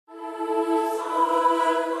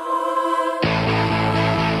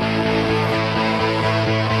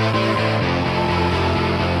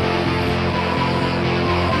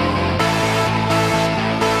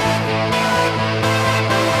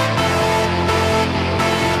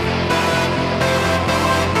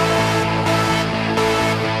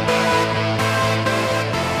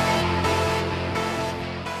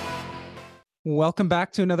Welcome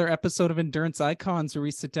back to another episode of Endurance Icons, where we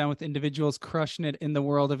sit down with individuals crushing it in the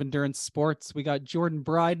world of endurance sports. We got Jordan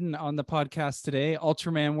Bryden on the podcast today,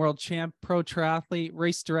 Ultraman World Champ, pro triathlete,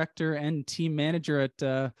 race director, and team manager at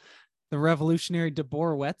the revolutionary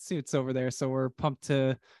Deboer wetsuits over there. So we're pumped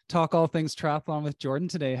to talk all things triathlon with Jordan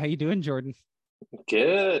today. How you doing, Jordan?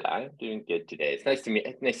 Good. I'm doing good today. It's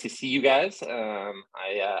nice to see you guys. I'm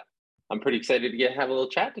pretty excited to have a little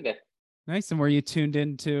chat today. Nice. And were you tuned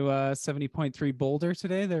into 70.3 Boulder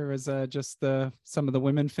today? There was just some of the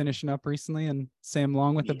women finishing up recently, and Sam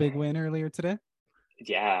Long with a big win earlier today.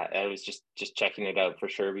 Yeah, I was just checking it out for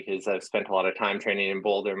sure, because I've spent a lot of time training in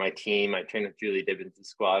Boulder. My team, I train with Julie Dibbins'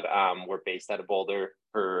 squad. We're based out of Boulder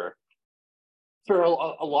for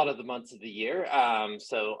a lot of the months of the year.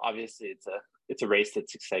 So obviously it's a race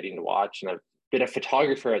that's exciting to watch, and I've been a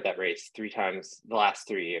photographer at that race 3 times the last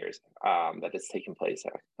 3 years that has taken place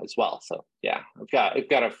as well. So yeah, I've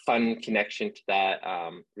got a fun connection to that.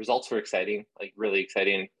 Results were exciting, like really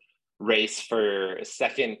exciting race for a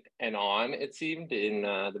second and on, it seemed, in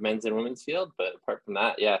the men's and women's field. But apart from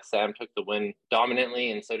that, yeah, Sam took the win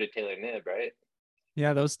dominantly, and so did Taylor Knibb, right?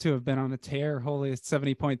 Yeah, those two have been on a tear. Holy,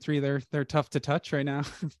 70.3. They're tough to touch right now.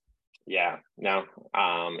 Yeah, no.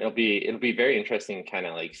 It'll be very interesting, kind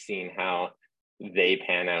of like seeing how they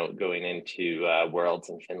pan out going into Worlds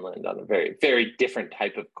in Finland on a very, very different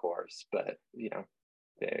type of course. But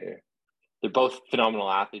they're both phenomenal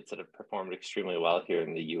athletes that have performed extremely well here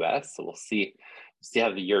in the US. So we'll see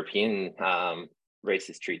how the European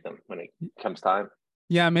races treat them when it comes time.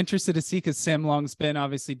 Yeah, I'm interested to see, because Sam Long's been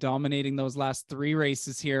obviously dominating those last 3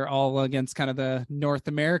 races here, all against kind of the North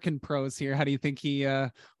American pros here. How do you think he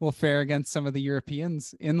will fare against some of the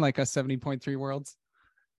Europeans in like a 70.3 Worlds?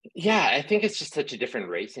 Yeah, I think it's just such a different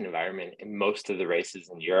racing environment in most of the races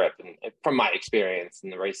in Europe. And from my experience in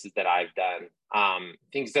the races that I've done,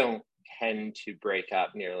 things don't tend to break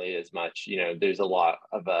up nearly as much. There's a lot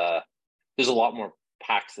more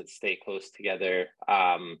packs that stay close together.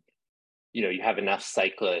 You have enough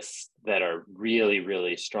cyclists that are really,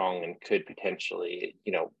 really strong and could potentially,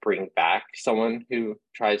 bring back someone who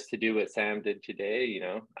tries to do what Sam did today,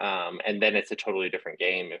 and then it's a totally different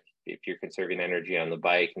game if you're conserving energy on the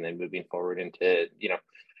bike and then moving forward into,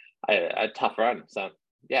 a tough run. So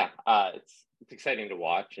yeah, it's exciting to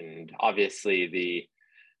watch. And obviously the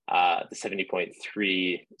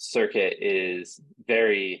 70.3 circuit is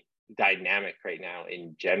very dynamic right now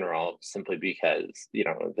in general, simply because,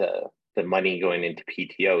 the money going into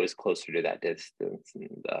PTO is closer to that distance.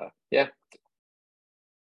 And yeah.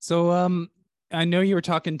 So I know you were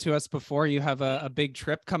talking to us before. You have a big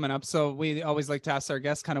trip coming up. So we always like to ask our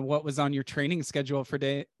guests kind of what was on your training schedule for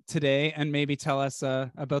today, and maybe tell us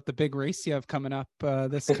about the big race you have coming up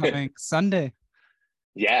this coming Sunday.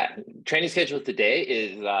 Yeah, training schedule today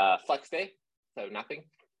is flex day, so nothing.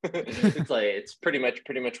 It's pretty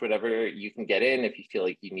much whatever you can get in if you feel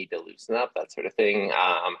like you need to loosen up, that sort of thing.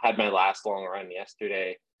 Had my last long run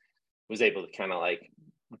yesterday, was able to kind of like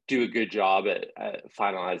do a good job at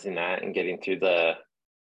finalizing that and getting through the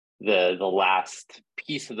last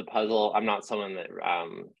piece of the puzzle. I'm not someone that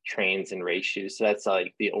trains in race shoes, so that's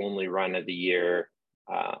like the only run of the year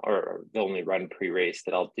or the only run pre-race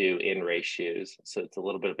that I'll do in race shoes. So it's a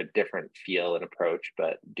little bit of a different feel and approach,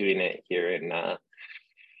 but doing it here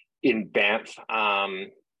in Banff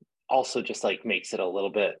also just like makes it a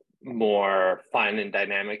little bit more fun and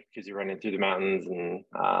dynamic, because you're running through the mountains. And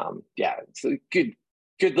yeah, it's a good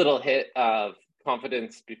little hit of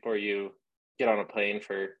confidence before you get on a plane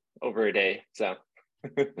for over a day. So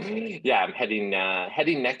yeah, I'm heading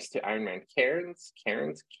next to Ironman Cairns.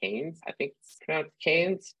 I think it's pronounced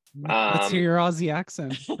Cairns. Let's hear your Aussie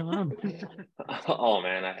accent. Come on. Oh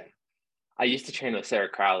man, I used to train with Sarah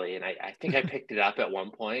Crowley, and I think I picked it up at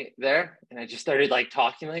one point there, and I just started like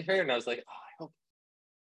talking like her, and I was like, oh,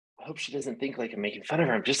 I hope she doesn't think like I'm making fun of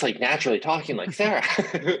her. I'm just like naturally talking like Sarah.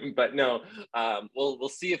 But no, we'll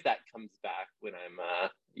see if that comes back when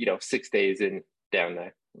I'm 6 days in down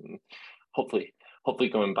there. And hopefully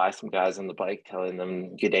going by some guys on the bike telling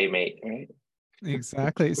them good day, mate, right?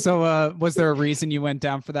 Exactly. So was there a reason you went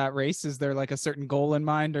down for that race? Is there like a certain goal in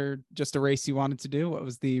mind, or just a race you wanted to do? What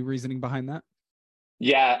was the reasoning behind that?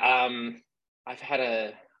 Yeah, I had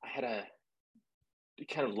a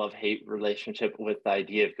kind of love-hate relationship with the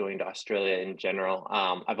idea of going to Australia in general.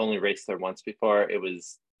 I've only raced there once before. It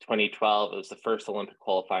was 2012. It was the first Olympic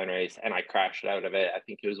qualifying race, and I crashed out of it. I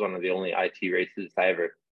think it was one of the only IT races I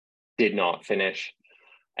ever did not finish.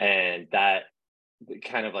 And that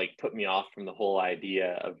kind of like put me off from the whole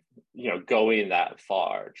idea of, going that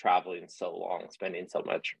far, traveling so long, spending so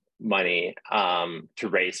much money to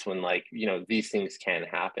race when, like, these things can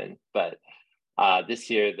happen. But This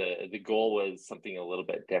year, the goal was something a little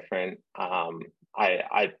bit different.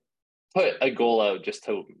 I put a goal out just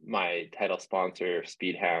to my title sponsor,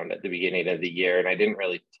 Speedhound, at the beginning of the year, and I didn't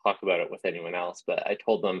really talk about it with anyone else, but I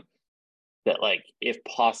told them that, like, if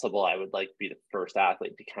possible, I would like to be the first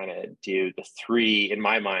athlete to kind of do the three, in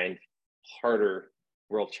my mind, harder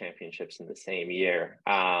world championships in the same year.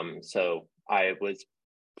 So I was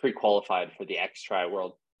pre-qualified for the X-Tri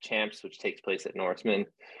World Champs, which takes place at Norseman.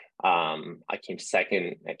 I came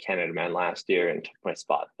second at Canada Men last year and took my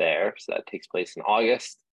spot there. So that takes place in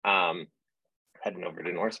August. Heading over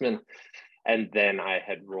to Norseman. And then I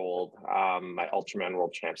had rolled my Ultraman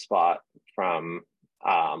World Champ spot from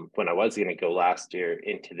when I was going to go last year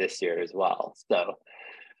into this year as well. So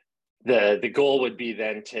the goal would be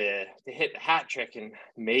then to hit the hat trick and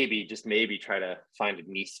maybe, just maybe, try to find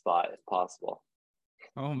a niche spot if possible.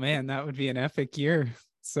 Oh man, that would be an epic year.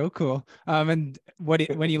 So cool. And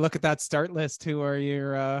when you look at that start list, who are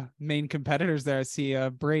your main competitors there? I see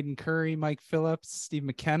Braden Curry, Mike Phillips, Steve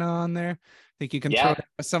McKenna on there. Think you can throw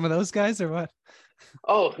some of those guys or what?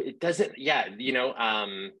 Oh, it doesn't. Yeah,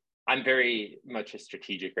 I'm very much a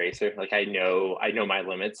strategic racer. Like, I know my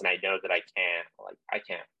limits, and I know that I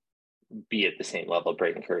can't be at the same level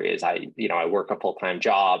Braden Curry is. I work a full-time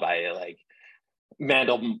job. I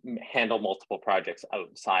handle multiple projects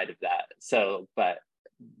outside of that. So, but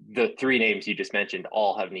the three names you just mentioned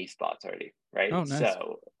all have knee spots already, right? Oh, nice.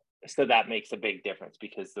 So that makes a big difference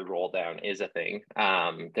because the roll down is a thing.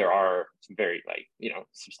 There are some very,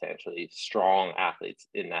 substantially strong athletes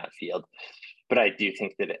in that field, but I do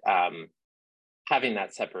think that having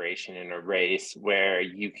that separation in a race where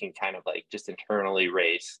you can kind of like just internally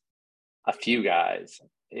race a few guys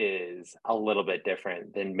is a little bit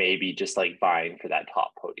different than maybe just like vying for that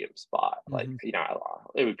top podium spot. Like,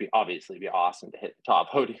 it would obviously be awesome to hit the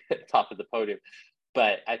top of the podium,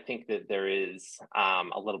 but I think that there is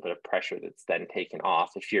a little bit of pressure that's then taken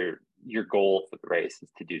off if your goal for the race is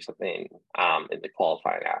to do something in the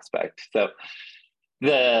qualifying aspect. So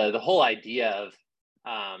the whole idea of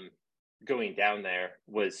going down there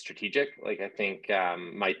was strategic. Like, I think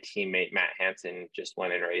my teammate Matt Hansen just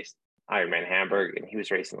went and raced Ironman Hamburg, and he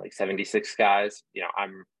was racing like 76 guys.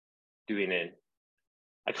 I'm doing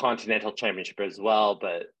a continental championship as well,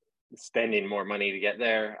 but spending more money to get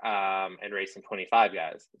there and racing 25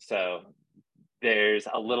 guys. So there's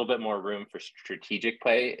a little bit more room for strategic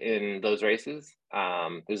play in those races.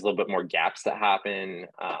 There's a little bit more gaps that happen.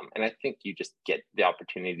 And I think you just get the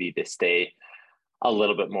opportunity to stay a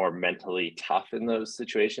little bit more mentally tough in those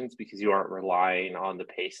situations because you aren't relying on the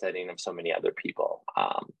pace setting of so many other people.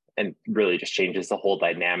 And really just changes the whole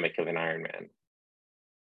dynamic of an Ironman.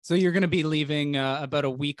 So you're going to be leaving about a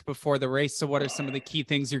week before the race. So what are some of the key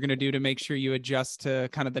things you're going to do to make sure you adjust to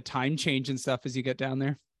kind of the time change and stuff as you get down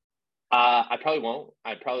there? I probably won't.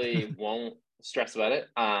 I probably won't stress about it.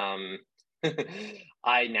 I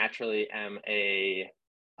naturally am a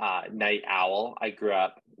night owl. I grew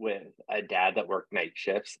up with a dad that worked night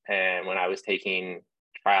shifts. And when I was taking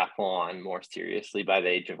triathlon more seriously by the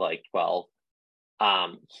age of like 12,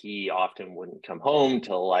 he often wouldn't come home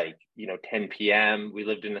till 10 p.m. We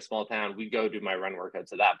lived in a small town. We'd go do my run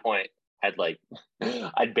workouts. At that point, I'd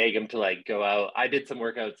beg him to go out. I did some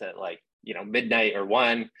workouts at midnight or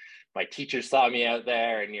 1. My teachers saw me out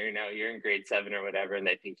there, and you're in grade 7 or whatever, and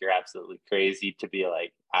they think you're absolutely crazy to be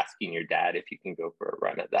asking your dad if you can go for a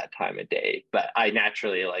run at that time of day. But I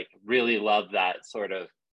naturally really love that sort of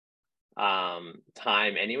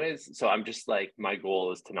time anyways. So I'm just my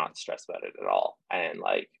goal is to not stress about it at all. And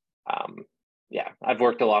I've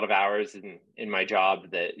worked a lot of hours in my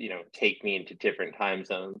job that take me into different time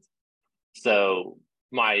zones. So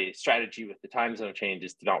my strategy with the time zone change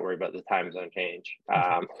is to not worry about the time zone change.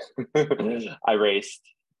 I raced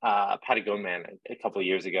Patagonia a couple of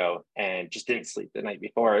years ago and just didn't sleep the night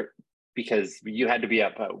before because you had to be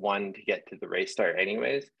up at 1 to get to the race start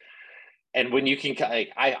anyways. And when you can,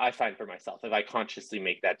 I find for myself, if I consciously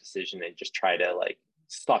make that decision and just try to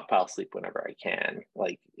stockpile sleep whenever I can,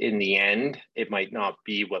 in the end, it might not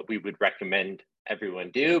be what we would recommend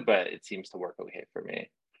everyone do, but it seems to work okay for me.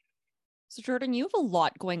 So Jordan, you have a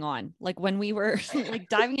lot going on. When we were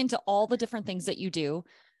diving into all the different things that you do,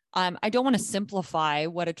 I don't want to simplify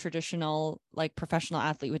what a traditional professional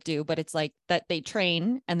athlete would do, but it's that they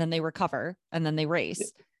train and then they recover and then they race.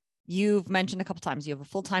 Yeah. You've mentioned a couple of times you have a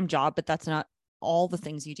full-time job, but that's not all the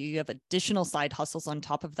things you do. You have additional side hustles on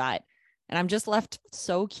top of that. And I'm just left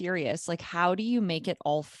so curious, how do you make it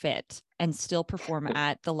all fit and still perform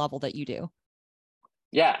at the level that you do?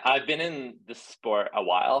 Yeah, I've been in the sport a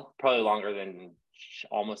while, probably longer than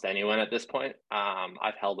almost anyone at this point.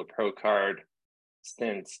 I've held a pro card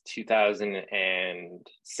since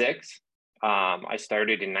 2006. I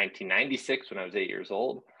started in 1996 when I was 8 years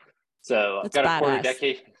old. So I've got a quarter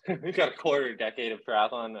decade, we've got a quarter decade of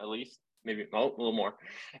triathlon, at least, maybe a little more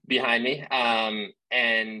behind me.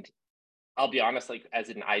 And I'll be honest, like as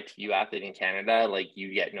an ITU athlete in Canada, like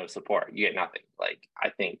you get no support, you get nothing. Like I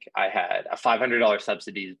think I had a $500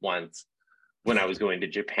 subsidy once when I was going to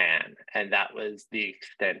Japan, and that was the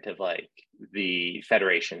extent of like the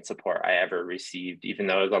federation support I ever received, even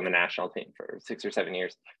though I was on the national team for 6 or 7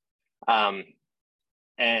 years. And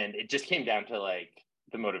it just came down to like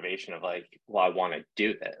the motivation of like, well, I want to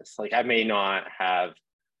do this. Like I may not have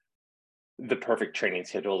the perfect training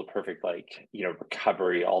schedule, the perfect like, you know,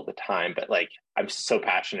 recovery all the time, but like I'm so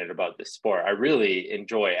passionate about this sport. I really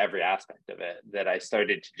enjoy every aspect of it that I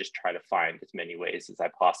started to just try to find as many ways as I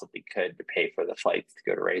possibly could to pay for the flights, to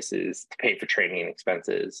go to races, to pay for training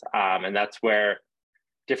expenses. And that's where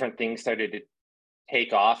different things started to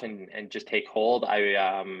take off and just take hold.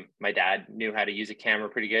 My dad knew how to use a camera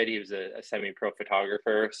pretty good. He was a semi-pro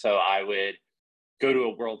photographer. So I would go to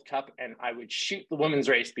a World Cup and I would shoot the women's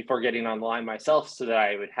race before getting on the line myself so that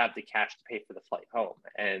I would have the cash to pay for the flight home.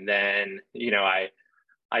 And then, you know, I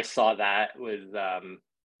saw that was a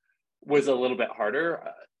little bit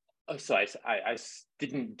harder. So I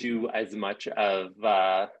didn't do as much of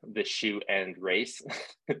the shoot and race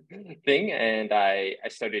thing. And I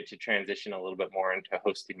started to transition a little bit more into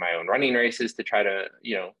hosting my own running races to try to,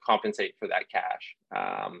 you know, compensate for that cash.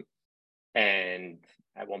 And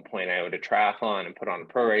at one point I owed a triathlon and put on a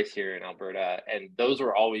pro race here in Alberta. And those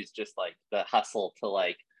were always just like the hustle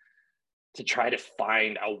to try to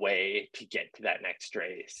find a way to get to that next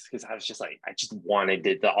race. Cause I was just like, I just wanted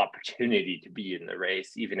the opportunity to be in the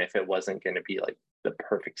race, even if it wasn't going to be like the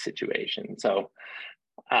perfect situation. So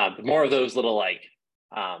the more of those little like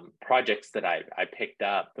projects that I picked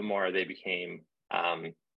up, the more they became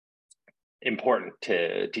important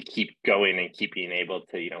to keep going and keep being able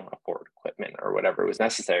to, you know, afford equipment or whatever was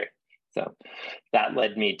necessary. So that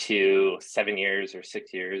led me to 7 years or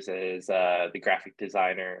 6 years as the graphic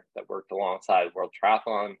designer that worked alongside World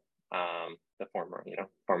Triathlon, the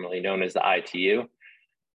formerly known as the ITU.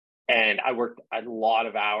 And I worked a lot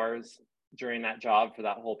of hours during that job for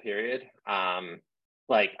that whole period.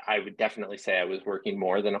 Like I would definitely say I was working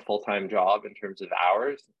more than a full-time job in terms of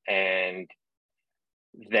hours. And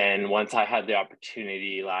then once I had the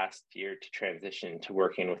opportunity last year to transition to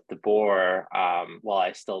working with Deboer, while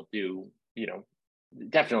I still do, you know,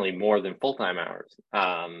 definitely more than full-time hours,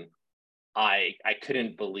 I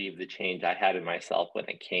couldn't believe the change I had in myself when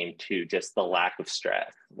it came to just the lack of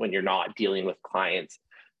stress when you're not dealing with clients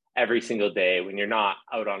every single day, when you're not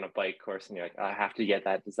out on a bike course and you're like, I have to get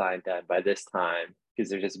that design done by this time because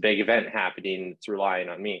there's this big event happening that's relying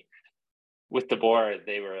on me. With Deboer,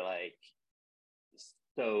 they were like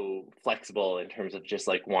so flexible in terms of just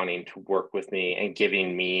like wanting to work with me and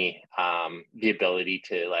giving me the ability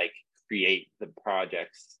to like create the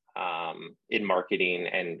projects in marketing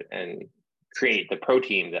and create the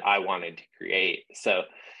protein that I wanted to create. So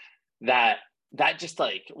that just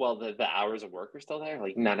like, well, the hours of work are still there,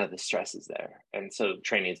 like none of the stress is there. And so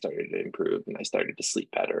training started to improve and I started to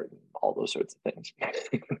sleep better and all those sorts of things.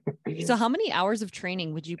 So how many hours of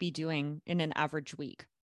training would you be doing in an average week?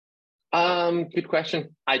 Good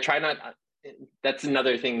question. I try not, that's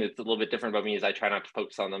another thing that's a little bit different about me is I try not to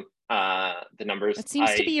focus on them, the numbers. It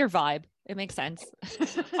seems to be your vibe. It makes sense.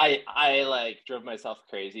 I like drove myself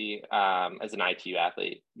crazy as an ITU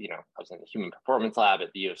athlete. You know, I was in the human performance lab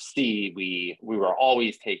at the U of C. We were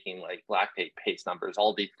always taking like lactate pace numbers,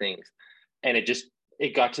 all these things. And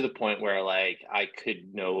it got to the point where like I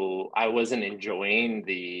wasn't enjoying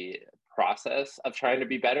the process of trying to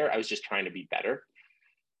be better. I was just trying to be better.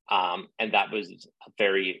 And that was a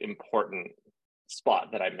very important spot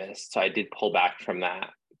that I missed. So I did pull back from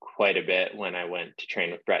that quite a bit when I went to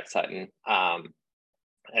train with Brett Sutton.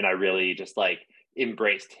 And I really just like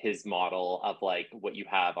embraced his model of like what you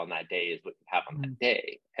have on that day is what you have on that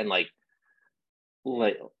day. And like,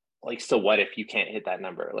 so what if you can't hit that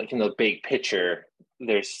number? Like in the big picture,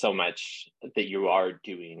 there's so much that you are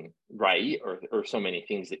doing right or so many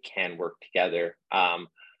things that can work together.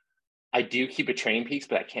 I do keep a Training Peaks,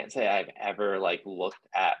 but I can't say I've ever like looked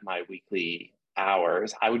at my weekly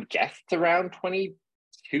hours. I would guess it's around 22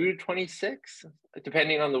 to 26,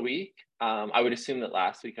 depending on the week. I would assume that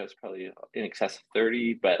last week I was probably in excess of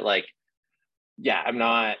 30, but like, yeah, I'm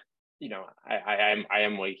not, you know, I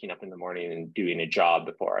am waking up in the morning and doing a job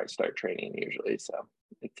before I start training usually. So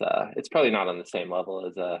it's probably not on the same level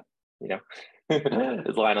as, you know,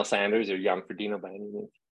 as Lionel Sanders or Jan Frodeno by any means.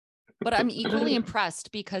 But I'm equally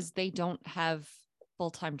impressed because they don't have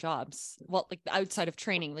full-time jobs. Well, like outside of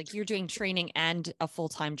training, like you're doing training and a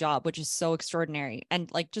full-time job, which is so extraordinary.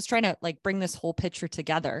 And like just trying to like bring this whole picture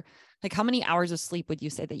together. Like how many hours of sleep would you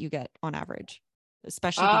say that you get on average,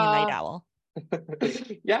 especially being a night owl?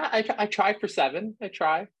 Yeah, I try for 7. I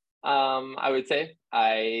try. I would say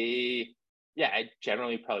I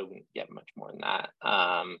generally probably wouldn't get much more than that.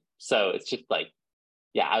 So it's just like,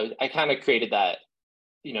 yeah, I kind of created that,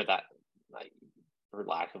 that, like, for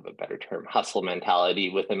lack of a better term, hustle mentality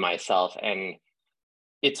within myself. And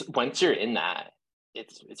it's, once you're in that,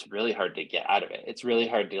 it's really hard to get out of it. It's really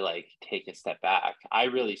hard to like take a step back. I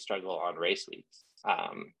really struggle on race weeks,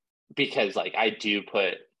 because like I do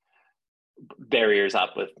put barriers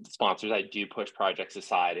up with sponsors. I do push projects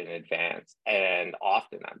aside in advance, and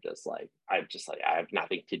often I have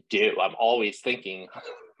nothing to do. I'm always thinking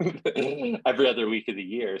every other week of the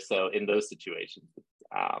year. So in those situations,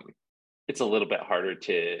 it's a little bit harder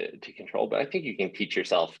to control, but I think you can teach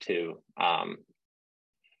yourself to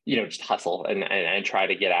just hustle and try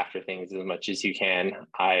to get after things as much as you can.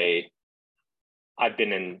 I've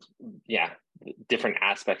been in different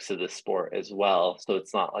aspects of the sport as well, so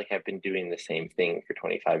it's not like I've been doing the same thing for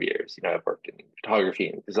 25 years. I've worked in photography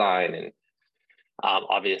and design, and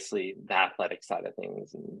obviously the athletic side of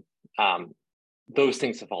things, and those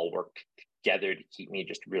things have all worked together to keep me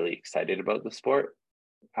just really excited about the sport.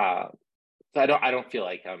 So I don't feel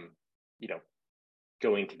like I'm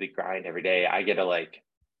going to the grind every day. I get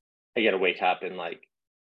to wake up and like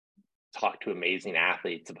talk to amazing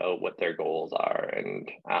athletes about what their goals are,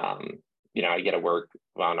 and I get to work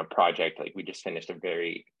on a project. Like we just finished a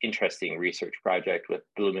very interesting research project with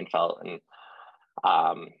Blumenfeld and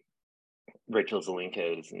Rachel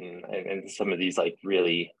Zelenko's and some of these like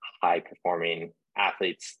really high performing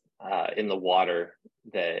athletes in the water,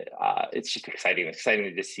 that it's just exciting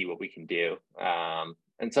to see what we can do.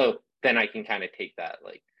 And so then I can kind of take that,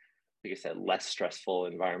 like I said, less stressful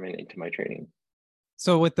environment into my training.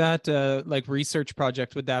 So with that like research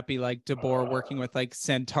project, would that be like Deboer working with like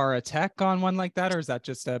Santara Tech on one like that, or is that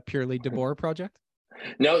just a purely Deboer project?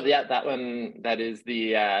 No, yeah, that one, that is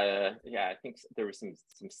the I think there was some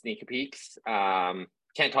sneak peeks.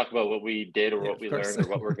 Can't talk about what we did or what we learned or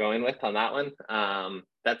what we're going with on that one.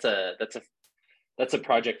 That's a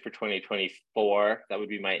project for 2024. That would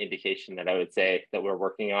be my indication that I would say that we're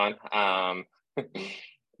working on.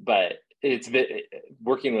 But it's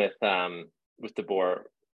working with Deboer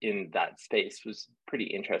in that space was pretty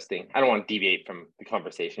interesting. I don't want to deviate from the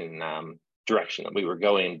conversation direction that we were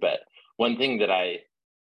going, but one thing that I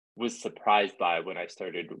was surprised by when I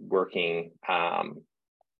started working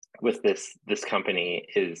with this company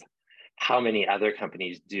is how many other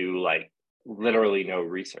companies do like literally no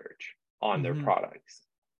research on their products.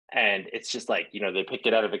 And it's just like, they pick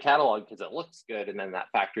it out of a catalog because it looks good, and then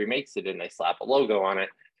that factory makes it and they slap a logo on it.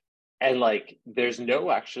 And like, there's no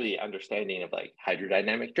actually understanding of like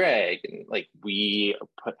hydrodynamic drag, and like we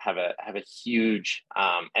have a huge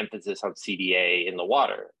emphasis on CDA in the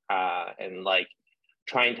water, and like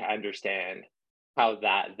trying to understand how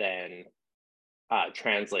that then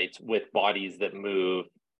translates with bodies that move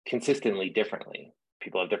consistently differently.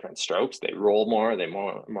 People have different strokes; they roll more,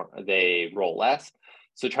 they roll less.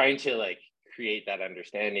 So trying to like create that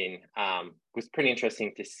understanding was pretty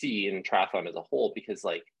interesting to see in triathlon as a whole, because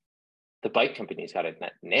like the bike companies got it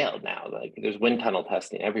nailed now. Like there's wind tunnel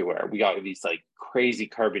testing everywhere. We got these like crazy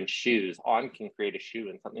carbon shoes. On can create a shoe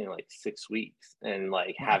in something like 6 weeks and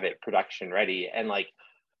like have it production ready. And like,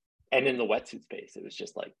 and in the wetsuit space, it was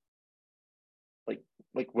just like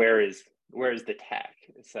where is the tech?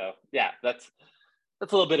 So yeah, that's a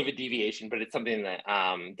little bit of a deviation, but it's something that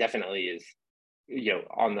definitely is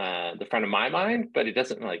on the front of my mind, but it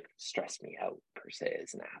doesn't like stress me out per se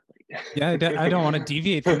as an athlete. Yeah, I don't want to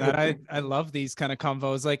deviate from that. I love these kind of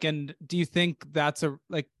convos. Like, and do you think that's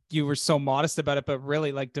you were so modest about it, but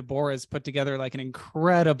really like Deboer has put together like an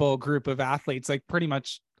incredible group of athletes, like pretty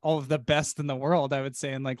much all of the best in the world, I would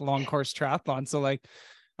say, in like long course triathlon. So like,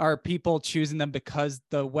 are people choosing them because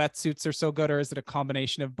the wetsuits are so good, or is it a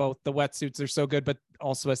combination of both? The wetsuits are so good, but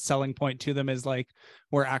also a selling point to them is like,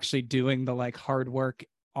 we're actually doing the like hard work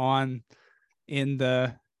in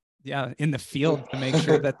the field to make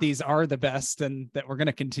sure that these are the best and that we're going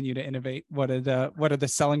to continue to innovate. What are the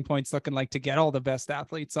selling points looking like to get all the best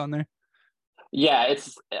athletes on there? Yeah,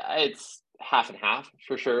 it's half and half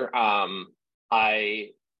for sure. I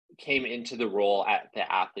came into the role at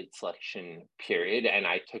the athlete selection period, and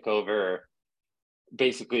I took over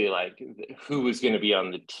basically like who was going to be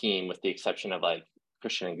on the team, with the exception of like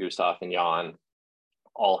Christian and Gustav and Jan,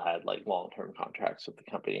 all had like long-term contracts with the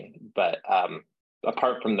company. But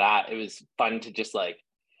apart from that, it was fun to just like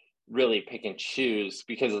really pick and choose,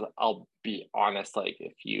 because I'll be honest, like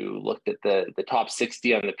if you looked at the top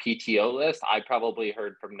 60 on the PTO list, I probably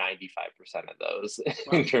heard from 95% of those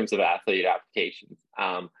in terms of athlete applications.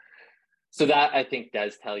 So that I think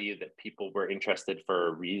does tell you that people were interested for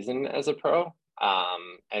a reason as a pro.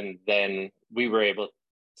 And then we were able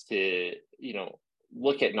to,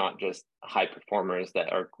 look at not just high performers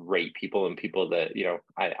that are great people and people that,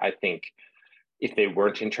 I think if they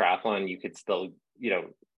weren't in triathlon, you could still,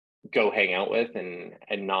 go hang out with and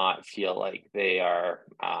not feel like they are,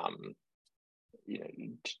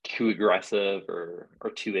 too aggressive or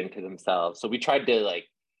too into themselves. So we tried to like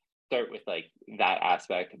start with like that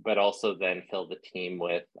aspect, but also then fill the team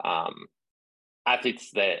with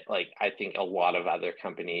athletes that like I think a lot of other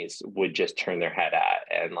companies would just turn their head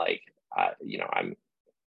at. And like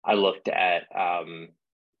I looked at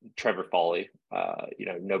Trevor Foley.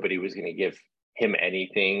 Nobody was going to give him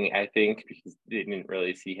anything, I think, because they didn't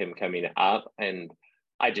really see him coming up. And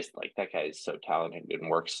I just like that guy is so talented and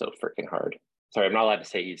works so freaking hard. Sorry, I'm not allowed to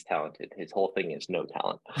say he's talented. His whole thing is no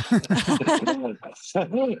talent.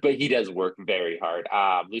 But he does work very hard.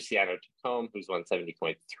 Luciano Tacome, who's won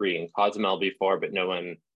 70.3 in Cozumel before, but no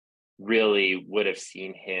one really would have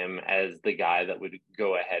seen him as the guy that would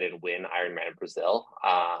go ahead and win Ironman Brazil.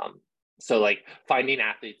 So like finding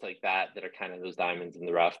athletes like that are kind of those diamonds in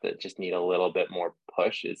the rough that just need a little bit more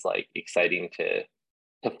push is like exciting to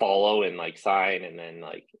follow and like sign, and then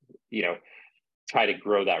like, try to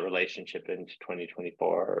grow that relationship into 2024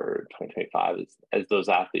 or 2025 as those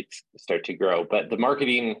athletes start to grow. But the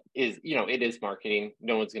marketing is, it is marketing.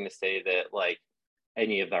 No one's going to say that like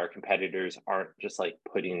any of our competitors aren't just like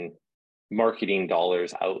putting marketing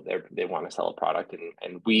dollars out there. They want to sell a product,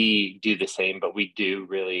 and we do the same, but we do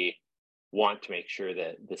really want to make sure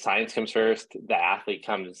that the science comes first, the athlete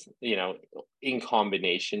comes, in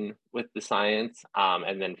combination with the science.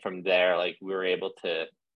 And then from there, like we were able to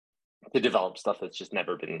develop stuff that's just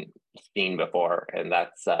never been seen before. And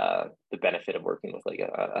that's the benefit of working with like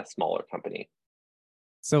a smaller company.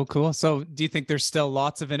 So cool. So do you think there's still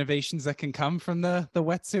lots of innovations that can come from the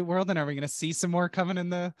wetsuit world? And are we going to see some more coming in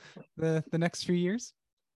the next few years?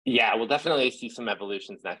 Yeah, we'll definitely see some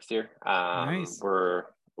evolutions next year. Nice.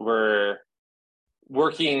 We're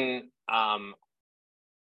working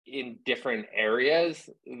in different areas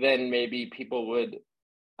than maybe people would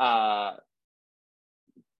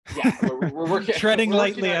we're working treading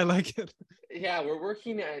lightly. I like it. Yeah, we're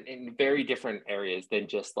working in very different areas than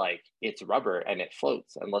just like it's rubber and it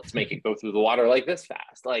floats and let's make it go through the water like this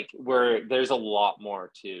fast. Like there's a lot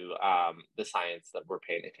more to the science that we're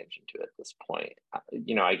paying attention to at this point.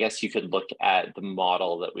 I guess you could look at the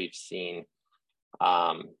model that we've seen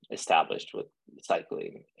established with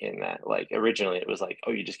cycling, in that like originally it was like,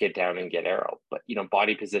 oh, you just get down and get aero, but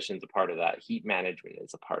body position is a part of that, heat management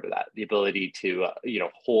is a part of that, the ability to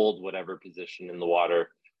hold whatever position in the water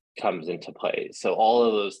comes into play. So all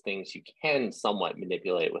of those things you can somewhat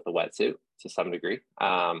manipulate with a wetsuit to some degree.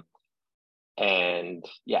 And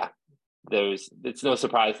yeah, it's no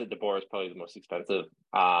surprise that Deboer is probably the most expensive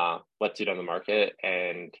wetsuit on the market,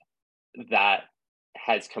 and that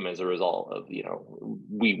has come as a result of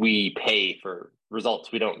we pay for results.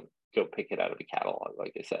 We don't go pick it out of a catalog,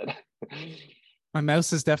 like I said. My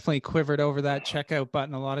mouse has definitely quivered over that checkout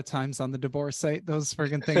button a lot of times on the Deboer site. Those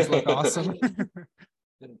friggin' things look awesome.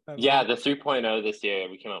 Yeah, the 3.0 this year,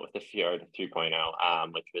 we came out with the Fjord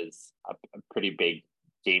 3.0, which was a pretty big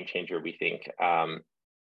game changer, we think. I'm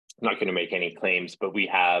not going to make any claims, but we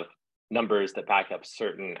have numbers that back up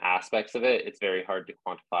certain aspects of it. It's very hard to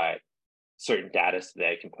quantify certain data so that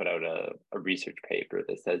I can put out a research paper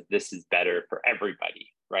that says this is better for everybody,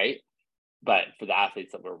 right? But for the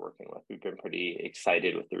athletes that we're working with, we've been pretty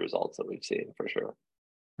excited with the results that we've seen, for sure.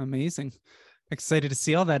 Amazing. Excited to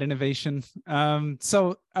see all that innovation.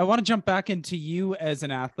 So I want to jump back into you as an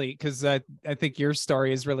athlete, because I think your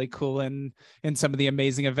story is really cool in some of the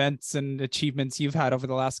amazing events and achievements you've had over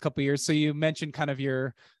the last couple of years. So you mentioned kind of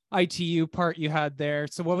your ITU part you had there.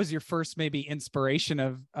 So what was your first maybe inspiration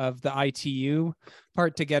of the ITU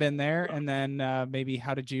part to get in there? And then maybe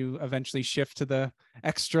how did you eventually shift to the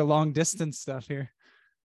extra long distance stuff here?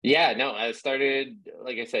 Yeah, no, I started,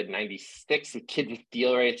 like I said, 96 with Kids with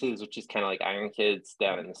Deal races, which is kind of like Iron Kids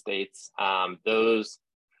down in the States. Those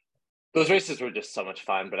races were just so much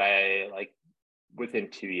fun, but I like within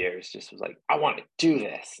 2 years just was like, I want to do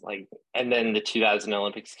this. Like, and then the 2000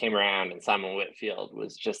 Olympics came around and Simon Whitfield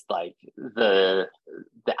was just like the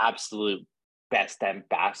absolute best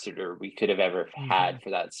ambassador we could have ever had for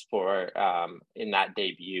that sport in that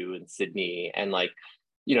debut in Sydney. And like,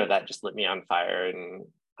 that just lit me on fire.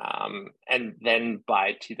 And then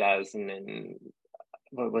by 2000 and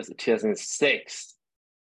what was it, 2006,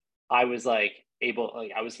 I was like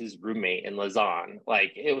I was his roommate in Lausanne,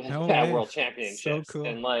 like it was No at way. World Championships. So cool.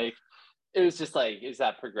 And like, it was just like, is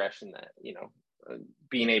that progression that,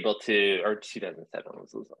 being able to, or 2007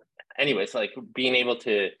 was Lausanne. Anyways, like being able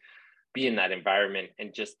to be in that environment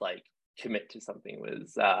and just like commit to something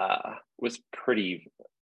was pretty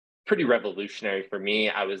revolutionary for me.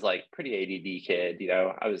 I was like pretty ADD kid,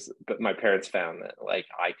 but my parents found that like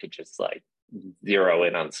I could just like zero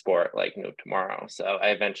in on sport like no tomorrow. So I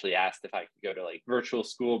eventually asked if I could go to like virtual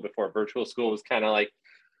school before virtual school was kind of like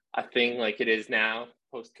a thing like it is now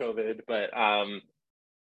post COVID. But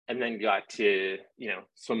and then got to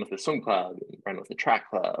swim with the swim club and run with the track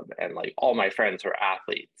club, and like all my friends were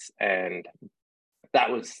athletes, and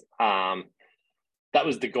that was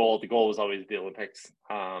the goal. The goal was always the Olympics.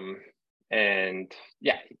 And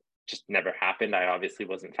yeah, it just never happened. I obviously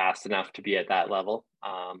wasn't fast enough to be at that level.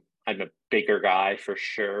 I'm a bigger guy for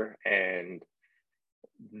sure. And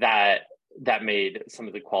that made some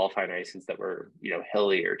of the qualifying races that were,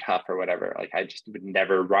 hilly or tough or whatever, like I just would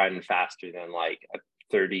never run faster than like a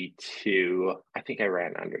 32. I think I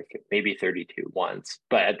ran under maybe 32 once.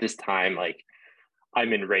 But at this time, like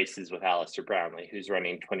I'm in races with Alistair Brownlee, who's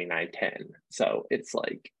running 29:10. So it's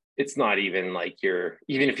like, it's not even like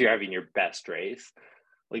even if you're having your best race,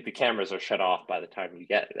 like the cameras are shut off by the time you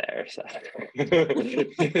get there. So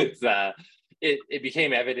it's it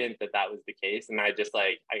became evident that was the case. And I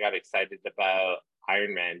got excited about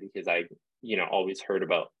Ironman because I, always heard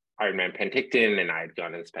about Ironman Penticton, and I had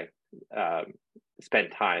gone and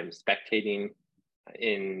spent time spectating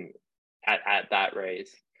at that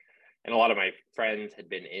race. And a lot of my friends had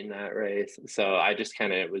been in that race. So I just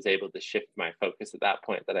kind of was able to shift my focus at that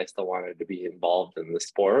point, that I still wanted to be involved in the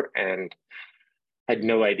sport, and had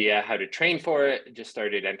no idea how to train for it. Just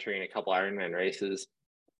started entering a couple Ironman races.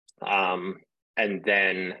 And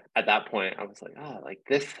then at that point I was like, like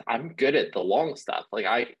this, I'm good at the long stuff. Like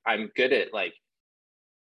I'm good at like,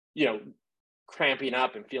 cramping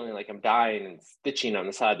up and feeling like I'm dying and stitching on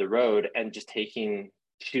the side of the road, and just taking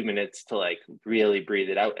 2 minutes to like really breathe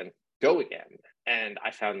it out and go again. And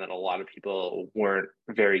I found that a lot of people weren't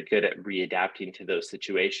very good at readapting to those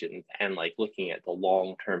situations and like looking at the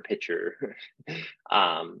long-term picture.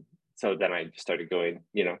 So then I started going,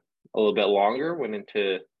 a little bit longer, went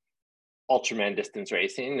into Ultraman distance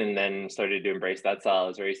racing, and then started to embrace that style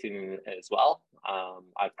as racing as well.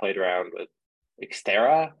 I played around with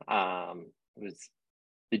Xterra. Was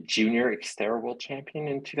the junior Xterra World Champion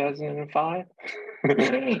in 2005.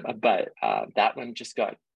 But that one just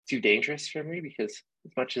got too dangerous for me, because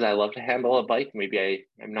as much as I love to handle a bike, maybe I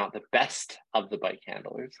am not the best of the bike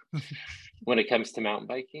handlers when it comes to mountain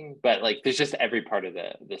biking. But like, there's just every part of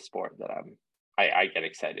the sport that I get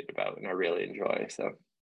excited about and I really enjoy.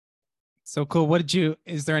 So cool.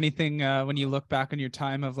 Is there anything when you look back on your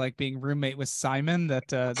time of like being roommate with Simon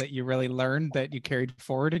that you really learned that you carried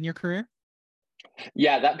forward in your career?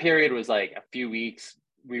 Yeah, that period was like a few weeks.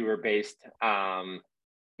 We were based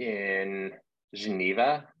in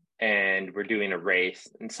Geneva, and we're doing a race,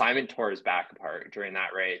 and Simon tore his back apart during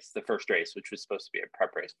that race, the first race, which was supposed to be a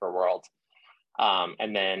prep race for Worlds.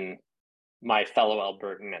 And then my fellow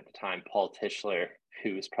Albertan at the time, Paul Tischler,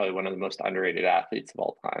 who is probably one of the most underrated athletes of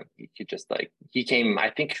all time. He came, I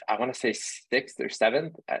think, I want to say 6th or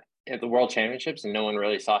 7th at the World Championships, and no one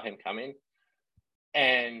really saw him coming.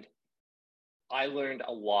 And I learned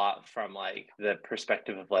a lot from like the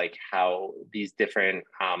perspective of like how these different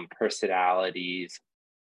personalities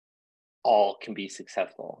all can be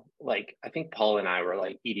successful. Like I think Paul and I were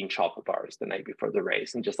like eating chocolate bars the night before the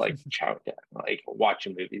race and just like like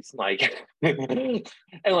watching movies, like and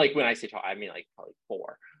like when I say chocolate, I mean like probably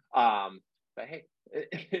 4. But hey,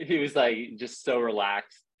 he was like just so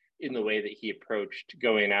relaxed in the way that he approached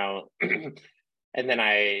going out. And then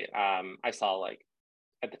I saw like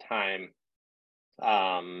at the time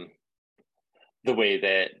the way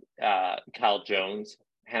that Kyle Jones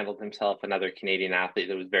handled himself, another Canadian athlete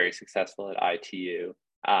that was very successful at ITU.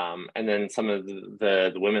 And then some of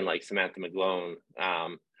the women like Samantha McGlone,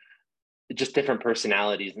 just different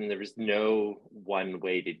personalities, and there was no one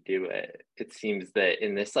way to do it. It seems that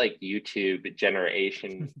in this like YouTube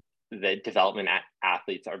generation that development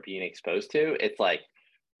athletes are being exposed to, it's like,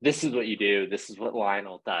 this is what you do, this is what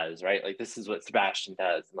Lionel does, right? Like this is what Sebastian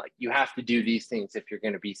does, and like you have to do these things if you're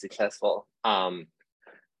going to be successful. And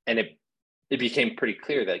it became pretty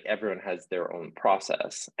clear that like everyone has their own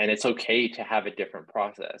process, and it's okay to have a different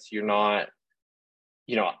process. You're not,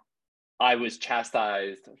 I was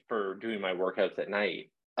chastised for doing my workouts at night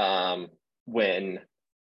when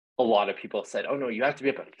a lot of people said, oh no, you have to be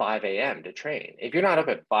up at 5 a.m. to train. If you're not up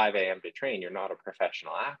at 5 a.m. to train, you're not a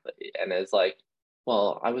professional athlete. And it's like,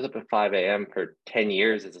 well, I was up at 5 a.m. for 10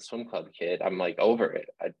 years as a swim club kid. I'm like over it.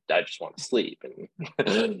 I just want to sleep.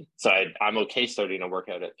 And so I'm okay starting a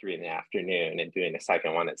workout at 3 p.m. and doing a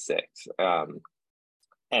second one at 6.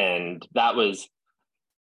 And that was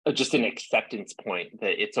just an acceptance point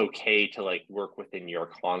that it's okay to like work within your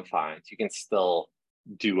confines. You can still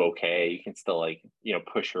do okay. You can still like, you know,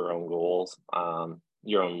 push your own goals,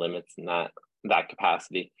 your own limits in that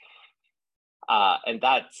capacity. And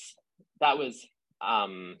that was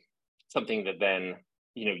something that then,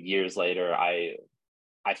 you know, years later, I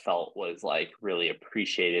felt was like really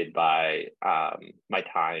appreciated by my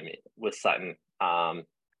time with Sutton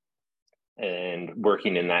and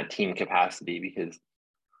working in that team capacity, because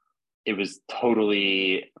it was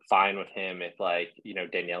totally fine with him if, like, you know,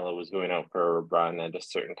 Daniela was going out for a run at a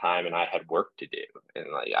certain time and I had work to do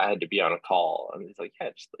and like I had to be on a call, and he's like, yeah,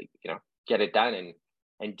 just like, you know, get it done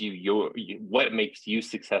and do what makes you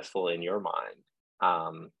successful in your mind.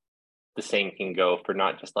 The same can go for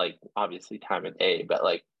not just like obviously time of day, but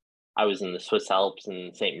like I was in the Swiss Alps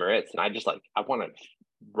and St. Moritz, and I just like, I want to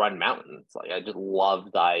run mountains. Like I just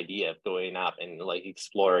love the idea of going up and like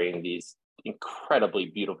exploring these incredibly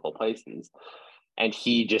beautiful places. And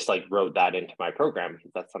he just like wrote that into my program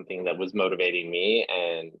because that's something that was motivating me,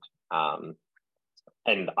 and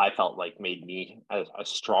I felt like made me a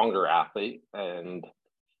stronger athlete. And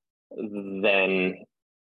then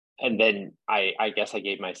I guess I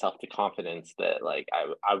gave myself the confidence that like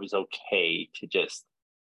I was okay to just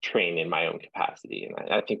train in my own capacity. And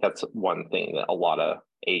I think that's one thing that a lot of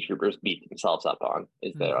age groupers beat themselves up on,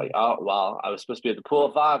 is they're like, oh, well, I was supposed to be at the pool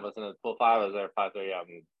at 5, wasn't at the pool at 5, I was there at 5:30,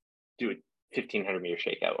 I'm do a 1,500 meter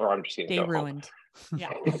shakeout, or I'm just gonna go ruined. Home.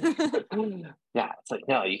 Yeah. Yeah, it's like,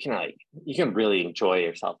 no, you can really enjoy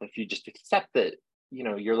yourself if you just accept that, you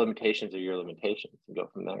know, your limitations are your limitations and go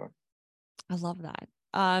from there. I love that.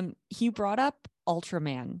 He brought up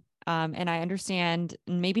Ultraman. And I understand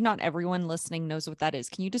maybe not everyone listening knows what that is.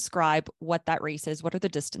 Can you describe what that race is? What are the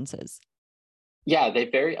distances? Yeah, they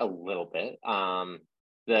vary a little bit.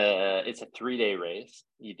 It's a 3-day race.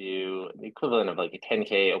 You do the equivalent of like a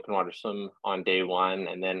 10K open water swim on day 1,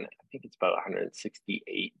 and then I think it's about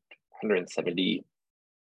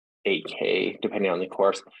 178K depending on the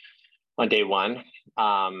course on day 1.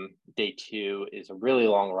 Day 2 is a really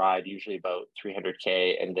long ride, usually about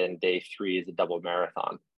 300K, and then day 3 is a double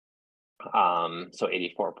marathon. So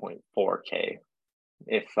 84.4K.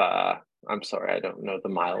 If I'm sorry, I don't know the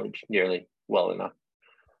mileage nearly well enough.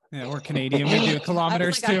 Yeah, we're Canadian. We do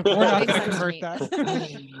kilometers like, too. We're not going to convert that.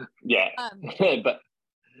 Yeah, but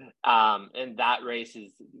and that race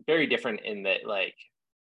is very different in that, like,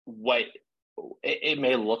 what it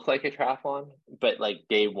may look like a triathlon, but like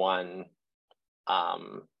day one, as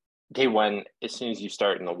soon as you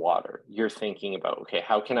start in the water, you're thinking about, okay,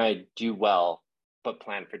 how can I do well, but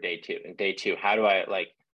plan for day 2. And day 2, how do I like?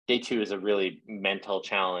 Day 2 is a really mental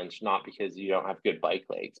challenge, not because you don't have good bike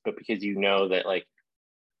legs, but because you know that like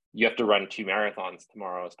you have to run 2 marathons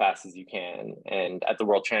tomorrow as fast as you can. And at the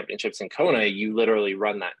World Championships in Kona, you literally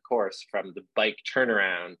run that course from the bike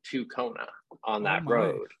turnaround to Kona on that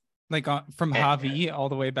road. Like from Hawi all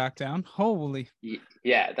the way back down. Holy.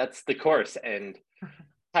 Yeah, that's the course. And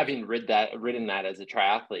having ridden that as a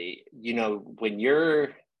triathlete, you know, when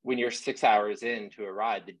you're 6 hours into a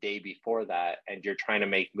ride the day before that, and you're trying to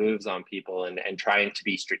make moves on people and trying to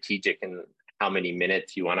be strategic in how many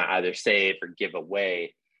minutes you want to either save or give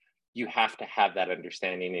away, you have to have that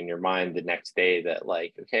understanding in your mind the next day that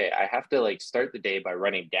like, okay, I have to like start the day by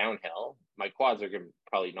running downhill. My quads are going to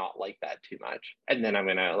probably not like that too much. And then I'm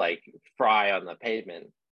going to like fry on the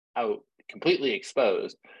pavement out completely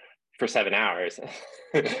exposed for 7 hours.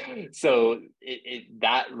 So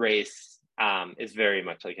that race is very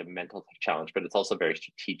much like a mental challenge, but it's also very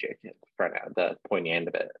strategic at the pointy end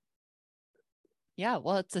of it. Yeah,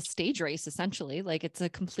 well, it's a stage race essentially. Like it's a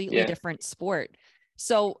completely different sport.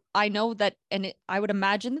 So I know that, and I would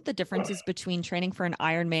imagine that the differences between training for an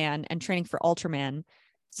Ironman and training for Ultraman,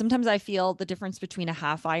 sometimes I feel the difference between a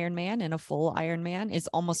half Ironman and a full Ironman is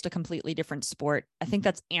almost a completely different sport. I think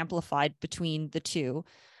that's amplified between the two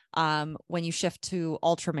when you shift to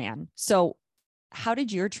Ultraman. So how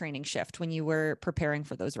did your training shift when you were preparing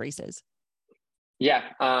for those races? Yeah,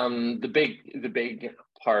 the big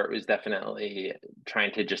part was definitely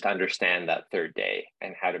trying to just understand that third day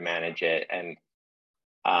and how to manage it. And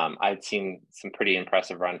I'd seen some pretty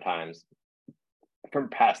impressive run times from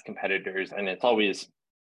past competitors, and it's always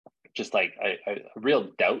just like a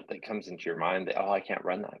real doubt that comes into your mind that, oh, I can't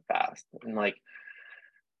run that fast. And like,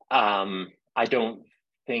 I don't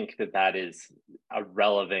think that is a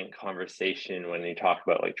relevant conversation when you talk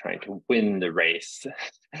about like trying to win the race,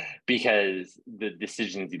 because the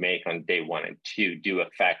decisions you make on day 1 and 2 do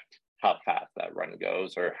affect how fast that run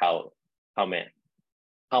goes, or how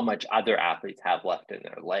much other athletes have left in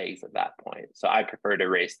their legs at that point. So I prefer to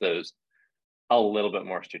race those a little bit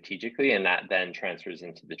more strategically, and that then transfers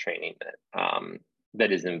into the training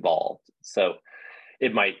that is involved. So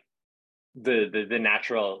it might, the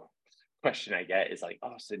natural question I get is like,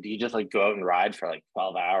 oh, so do you just like go out and ride for like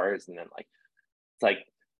 12 hours? And then like, it's like,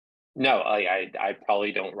 no, I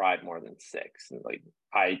probably don't ride more than 6. And like,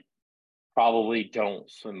 I probably don't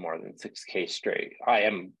swim more than 6K straight. I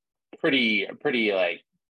am pretty like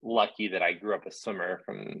lucky that I grew up a swimmer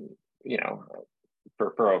from,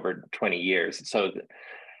 for over 20 years. So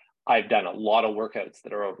I've done a lot of workouts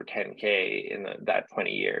that are over 10K in that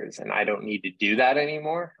 20 years, and I don't need to do that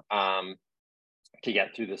anymore to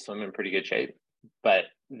get through the swim in pretty good shape. But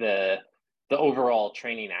the overall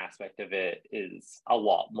training aspect of it is a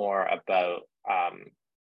lot more about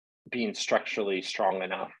being structurally strong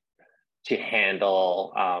enough to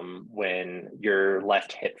handle when your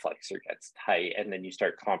left hip flexor gets tight, and then you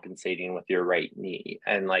start compensating with your right knee.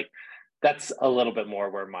 And like, that's a little bit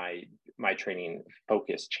more where my training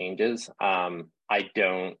focus changes. I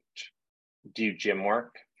don't do gym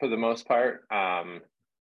work for the most part.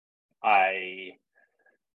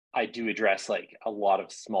 I do address like a lot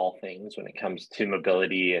of small things when it comes to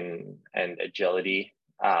mobility and agility,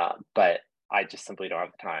 but I just simply don't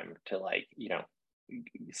have the time to like,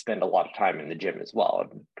 spend a lot of time in the gym as well.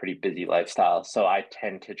 I'm a pretty busy lifestyle. So I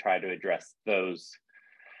tend to try to address those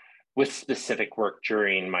with specific work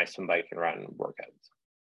during my swim, bike, and run workouts.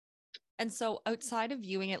 And so outside of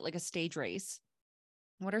viewing it like a stage race,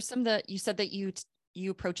 what are some you said that you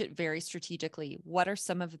approach it very strategically. What are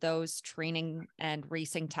some of those training and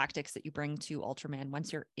racing tactics that you bring to Ultraman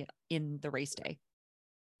once you're in the race day?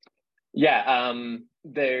 Yeah,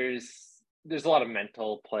 there's a lot of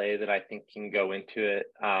mental play that I think can go into it.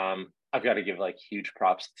 I've got to give like huge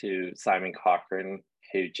props to Simon Cochran,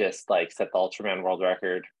 who just like set the Ultraman world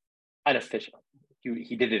record. Unofficial.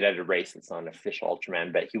 He did it at a race. It's not an official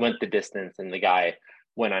Ultraman, but he went the distance, and the guy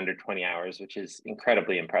went under 20 hours, which is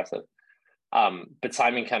incredibly impressive. But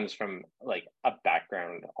Simon comes from like a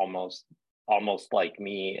background almost like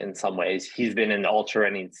me in some ways. He's been in the ultra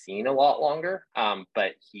running scene a lot longer,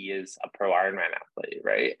 but he is a pro Ironman athlete,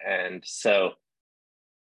 right? And so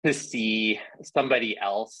to see somebody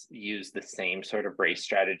else use the same sort of race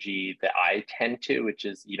strategy that I tend to, which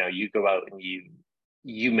is, you go out and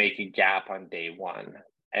you make a gap on day 1,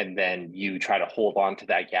 and then you try to hold on to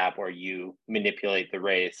that gap, or you manipulate the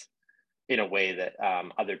race in a way that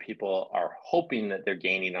other people are hoping that they're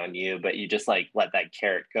gaining on you, but you just like let that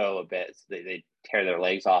carrot go a bit, so they tear their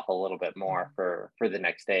legs off a little bit more for the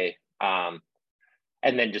next day. And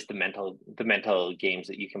then just the mental games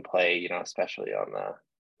that you can play, especially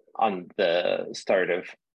on the start of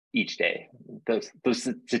each day. Those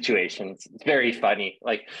situations, it's very funny,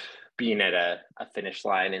 like being at a finish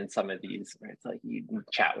line in some of these where it's like you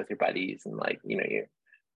chat with your buddies, and like,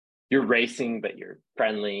 you're racing, but you're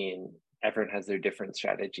friendly, and everyone has their different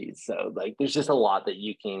strategies. So like, there's just a lot that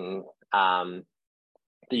you can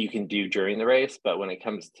do during the race. But when it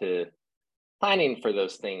comes to planning for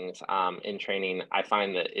those things in training, I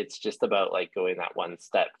find that it's just about like going that one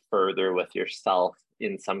step further with yourself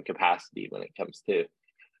in some capacity when it comes to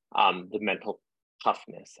the mental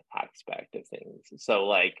toughness aspect of things. So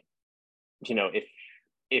like,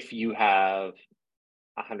 if you have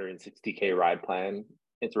a 160K ride plan,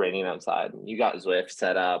 it's raining outside, and you got Zwift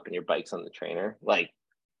set up and your bike's on the trainer, like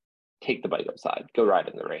take the bike outside, go ride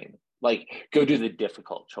in the rain, like go do the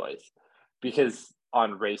difficult choice, because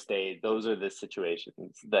on race day, those are the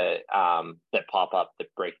situations that pop up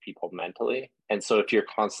that break people mentally. And so if you're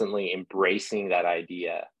constantly embracing that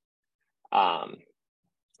idea of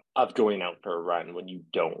going out for a run when you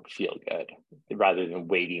don't feel good, rather than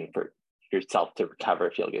waiting for yourself to recover,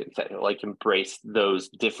 feel good, etc., like embrace those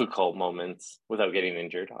difficult moments without getting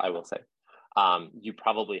injured, I will say, you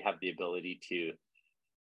probably have the ability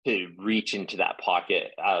to reach into that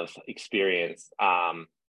pocket of experience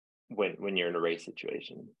when you're in a race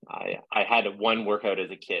situation. I had one workout as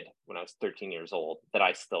a kid when I was 13 years old that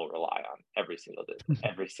I still rely on every single day,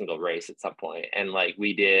 every single race at some point. And like,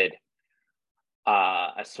 we did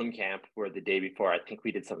a swim camp where the day before, I think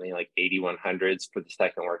we did something like 8100s for the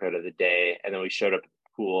second workout of the day. And then we showed up at the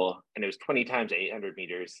pool, and it was 20 times 800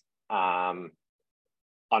 meters on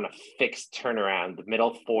a fixed turnaround, the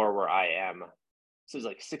middle 4 where I am. So it was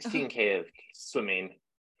like 16K of swimming.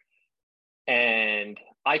 And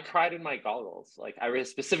I cried in my goggles. Like, I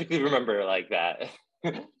specifically remember like that.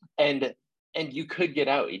 and you could get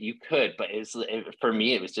out, you could, but for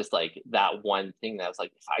me, it was just like that one thing that was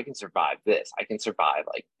like, if I can survive this, I can survive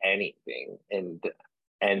like anything. And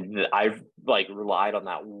I've like relied on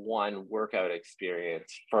that one workout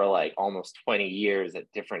experience for like almost 20 years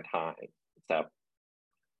at different times. So,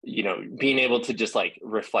 you know, being able to just like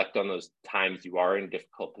reflect on those times you are in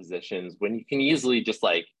difficult positions when you can easily just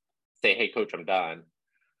like say, hey, coach, I'm done.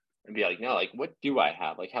 And be like, no, like, what do I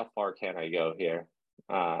have? Like, how far can I go here?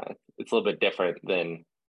 It's a little bit different than,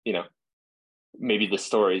 you know, maybe the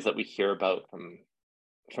stories that we hear about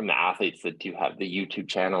from the athletes that do have the YouTube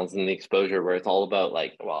channels and the exposure where it's all about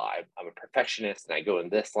like, well, I'm a perfectionist and I go in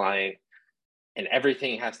this line and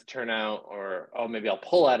everything has to turn out, or, oh, maybe I'll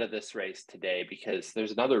pull out of this race today because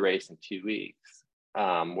there's another race in 2 weeks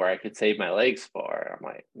where I could save my legs for. I'm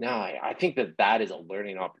like, no, I think that is a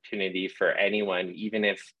learning opportunity for anyone, even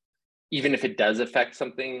if it does affect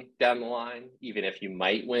something down the line, even if you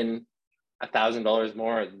might win $1,000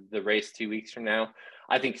 more the race 2 weeks from now.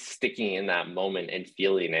 I think sticking in that moment and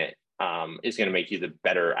feeling it is going to make you the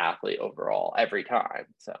better athlete overall every time.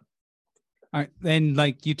 So. All right. And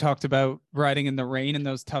like you talked about riding in the rain in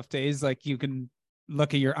those tough days, like you can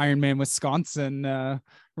look at your Ironman Wisconsin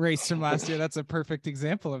race from last year. That's a perfect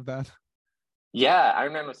example of that. Yeah,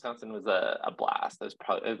 Ironman Wisconsin was a blast. I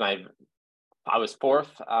was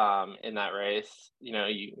fourth in that race. You know,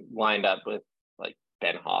 you lined up with like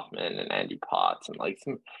Ben Hoffman and Andy Potts and like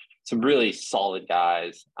some really solid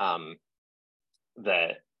guys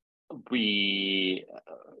that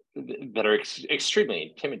are extremely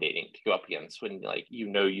intimidating to go up against when like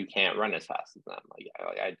you can't run as fast as them. Like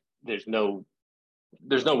there's no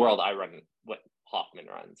world I run what Hoffman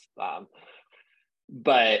runs.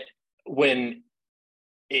 But when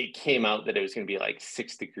it came out that it was going to be like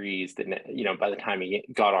 6 degrees, then, you know, by the time he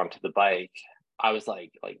got onto the bike, I was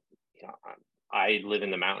like, you know, I live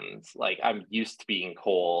in the mountains. Like, I'm used to being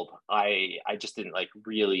cold. I just didn't like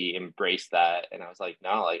really embrace that. And I was like,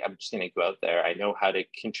 no, like, I'm just going to go out there. I know how to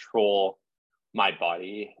control my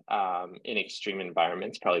body in extreme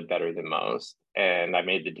environments probably better than most. And I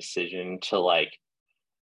made the decision to like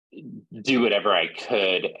do whatever I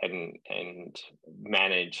could and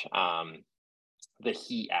manage the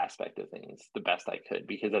heat aspect of things the best I could,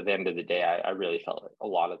 because at the end of the day, I really felt like a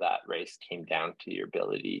lot of that race came down to your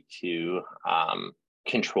ability to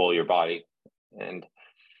control your body. And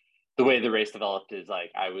the way the race developed is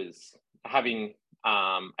like I was having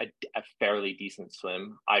a fairly decent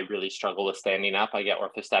swim. I really struggle with standing up. I get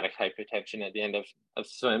orthostatic hypotension at the end of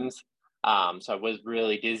swims. So I was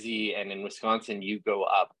really dizzy. And in Wisconsin, you go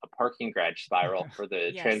up a parking garage spiral for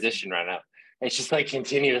the Yes. transition run up. It's just like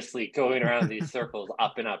continuously going around these circles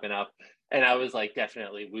up and up and up. And I was like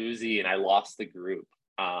definitely woozy and I lost the group.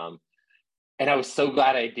 And I was so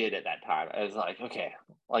glad I did at that time. I was like, okay,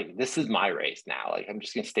 like this is my race now. Like I'm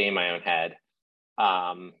just going to stay in my own head.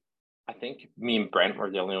 I think me and Brent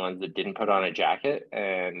were the only ones that didn't put on a jacket.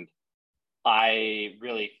 And I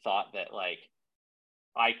really thought that like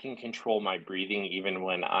I can control my breathing even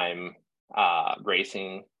when I'm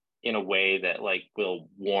racing in a way that like will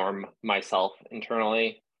warm myself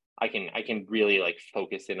internally. I can really like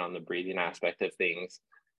focus in on the breathing aspect of things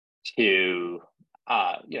to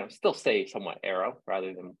you know, still stay somewhat aero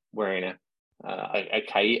rather than wearing a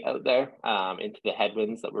kite out there into the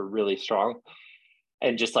headwinds that were really strong,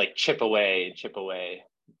 and just like chip away.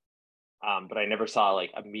 But I never saw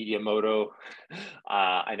like a media moto.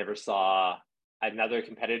 I never saw another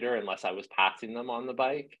competitor unless I was passing them on the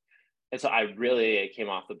bike. And so I came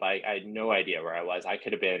off the bike. I had no idea where I was. I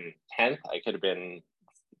could have been 10th. I could have been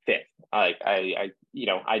 5th. I you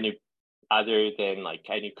know, I knew other than like,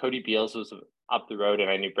 I knew Cody Beals was up the road and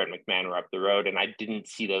I knew Brett McMahon were up the road, and I didn't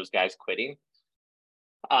see those guys quitting.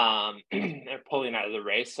 They're pulling out of the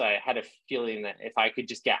race. So I had a feeling that if I could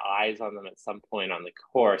just get eyes on them at some point on the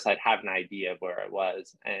course, I'd have an idea of where I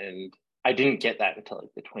was. And I didn't get that until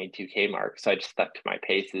like the 22K mark. So I just stuck to my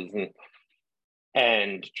paces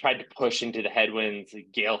and tried to push into the headwinds,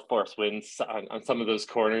 gale force winds on some of those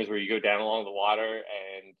corners where you go down along the water,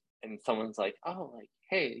 and someone's like, oh, like,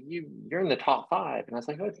 hey, you're in the top 5. And I was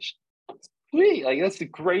like, oh, sweet. Like, that's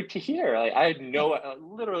great to hear. Like, I had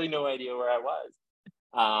literally no idea where I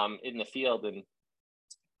was in the field, and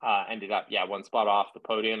ended up, one spot off the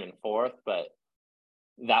podium in 4th. But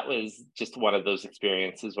that was just one of those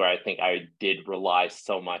experiences where I think I did rely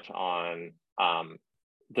so much on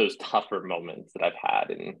those tougher moments that I've had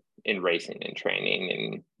in racing and training,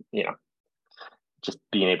 and, you know, just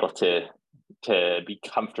being able to be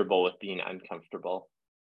comfortable with being uncomfortable.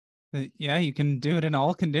 Yeah, you can do it in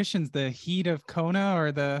all conditions. The heat of Kona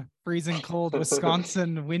or the freezing cold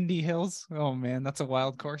Wisconsin windy hills. Oh man, that's a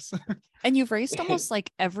wild course. And you've raced almost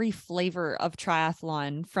like every flavor of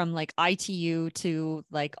triathlon, from like ITU to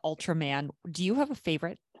like Ultraman. Do you have a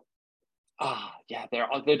favorite? Yeah,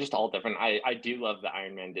 they're just all different. I do love the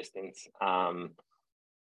Ironman distance. I'm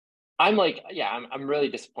really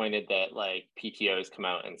disappointed that like PTO has come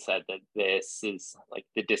out and said that this is like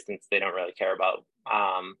the distance they don't really care about.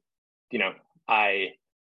 I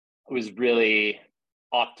was really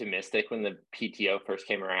optimistic when the PTO first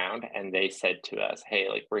came around and they said to us, hey,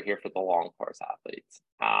 like we're here for the long course athletes.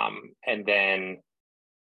 And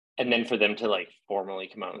then for them to like formally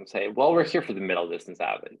come out and say, well, we're here for the middle distance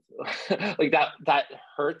athletes. Like that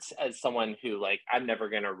hurts as someone who like, I'm never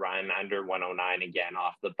going to run under 109 again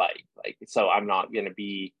off the bike. Like, so I'm not going to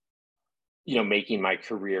be, making my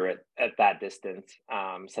career at that distance,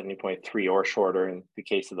 70.3 or shorter in the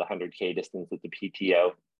case of the 100K distance at the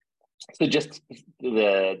PTO. So just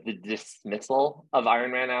the dismissal of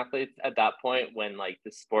Ironman athletes at that point, when like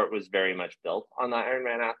the sport was very much built on the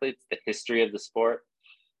Ironman athletes, the history of the sport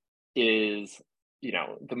is,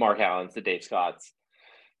 the Mark Allens, the Dave Scotts,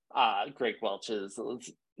 Greg Welch's.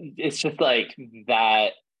 It's just like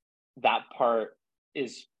that part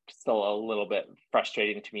is still a little bit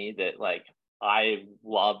frustrating to me, that like I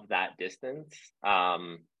love that distance.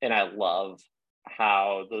 And I love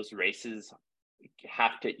how those races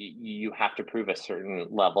you have to prove a certain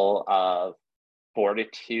level of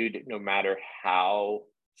fortitude no matter how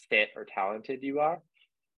fit or talented you are.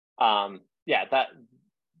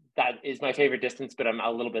 That is my favorite distance, but I'm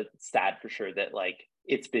a little bit sad for sure that like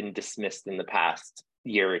it's been dismissed in the past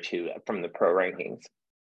year or two from the pro rankings.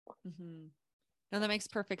 Mm-hmm. No, that makes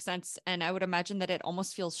perfect sense. And I would imagine that it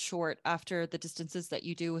almost feels short after the distances that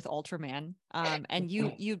you do with Ultraman. And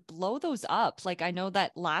you blow those up. Like I know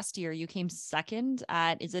that last year you came second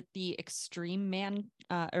at, is it the Extreme Man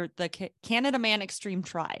or the Canada Man Extreme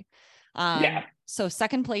Tri? Yeah. So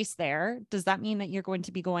second place there. Does that mean that you're going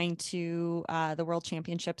to be going to the World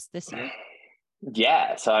Championships this year?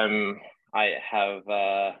 Yeah. So I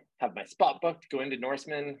have my spot booked going to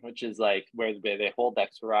Norseman, which is like where they hold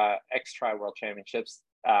X-Tri World Championships.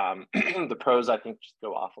 The pros I think just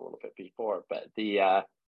go off a little bit before, but the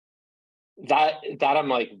that I'm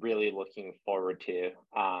like really looking forward to.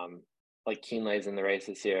 Like Keenlay's in the race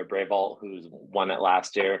this year, Brevolt, who's won it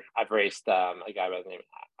last year. I've raced a guy by the name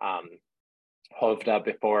Hovda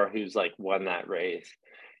before, who's like won that race,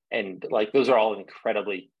 and like those are all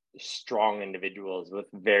incredibly strong individuals with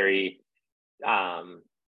very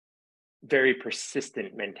very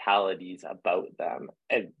persistent mentalities about them,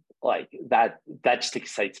 and like that just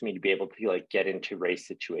excites me to be able to like get into race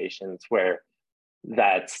situations where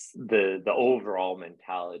that's the overall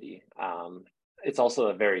mentality. It's also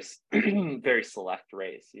a very very select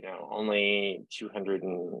race, only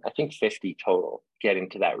 250 total get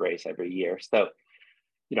into that race every year. So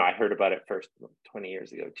I heard about it first 20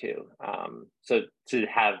 years ago too. So to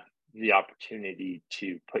have the opportunity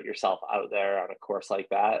to put yourself out there on a course like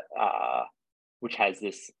that, which has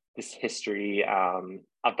this history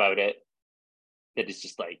about it, that is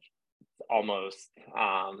just like almost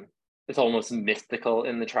it's almost mystical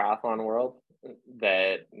in the triathlon world,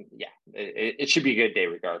 that it should be a good day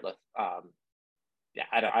regardless.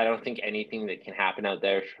 I don't think anything that can happen out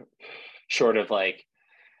there short of like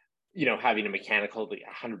having a mechanical that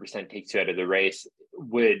 100% takes you out of the race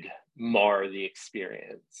would mar the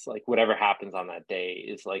experience. Like whatever happens on that day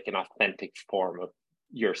is like an authentic form of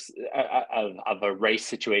of a race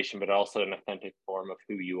situation, but also an authentic form of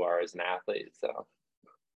who you are as an athlete. So,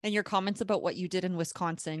 and your comments about what you did in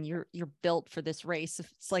Wisconsin, you're built for this race.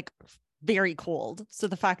 It's like very cold, so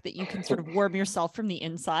the fact that you can sort of warm yourself from the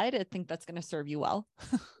inside, I think that's going to serve you well.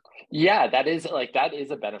 Yeah, that is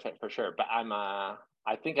a benefit for sure. But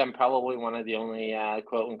I think I'm probably one of the only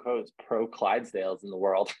quote unquote pro Clydesdales in the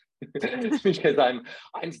world because I'm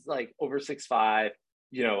like over 6'5".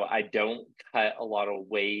 I don't cut a lot of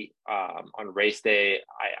weight. On race day,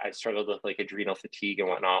 I struggled with like adrenal fatigue and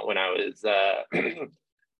whatnot when I was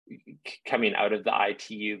coming out of the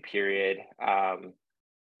ITU period.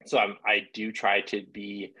 So I do try to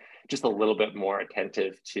be just a little bit more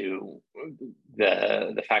attentive to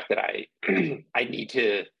the fact that I I need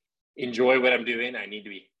to enjoy what I'm doing. I need to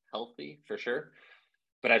be healthy for sure.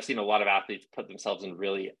 But I've seen a lot of athletes put themselves in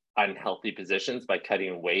really unhealthy positions by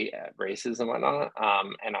cutting weight at races and whatnot.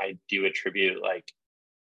 And I do attribute like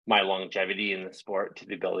my longevity in the sport to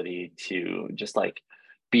the ability to just like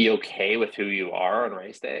be okay with who you are on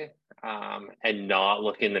race day, and not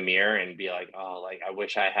look in the mirror and be like, oh, like I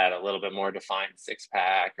wish I had a little bit more defined six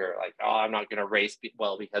pack, or like, oh, I'm not going to race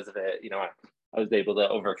well because of it. I was able to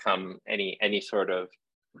overcome any sort of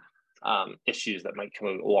issues that might come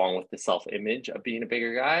along with the self-image of being a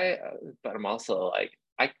bigger guy. But I'm also like,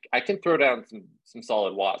 I can throw down some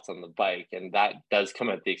solid watts on the bike, and that does come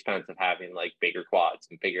at the expense of having like bigger quads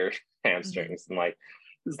and bigger hamstrings, and like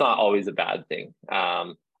it's not always a bad thing.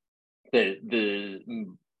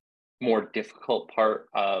 The more difficult part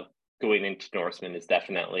of going into Norseman is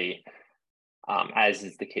definitely, as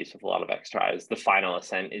is the case with a lot of X Tris, the final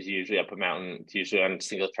ascent is usually up a mountain. It's usually on a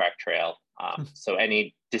single track trail. So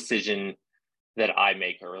any decision that I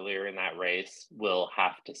make earlier in that race will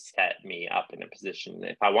have to set me up in a position.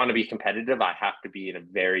 If I want to be competitive, I have to be in a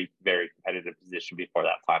very, very competitive position before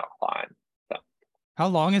that final climb. So, how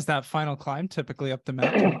long is that final climb typically up the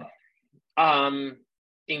mountain?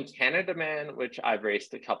 In Canada, man, which I've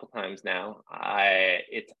raced a couple times now, I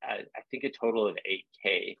think a total of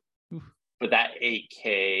 8K. Oof. But that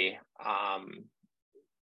 8K,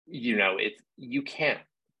 you can't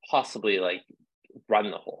possibly like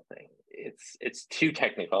run the whole thing. It's too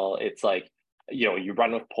technical. It's like, you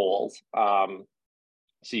run with poles. So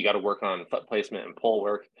you got to work on foot placement and pole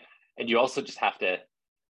work. And you also just have to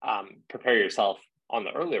prepare yourself on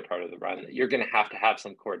the earlier part of the run. You're going to have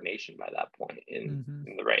some coordination by that point in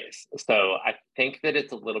the race. So I think that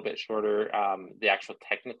it's a little bit shorter, the actual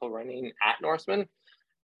technical running at Norseman,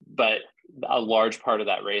 but a large part of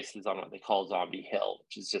that race is on what they call Zombie Hill,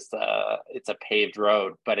 which is just it's a paved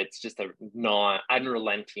road, but it's just a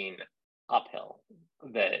unrelenting uphill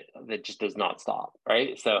that just does not stop,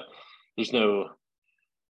 right? So there's no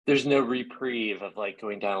reprieve of like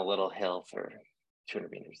going down a little hill for 200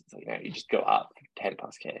 meters. It's like, you just go up 10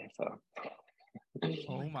 plus K. So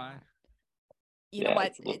oh my. You know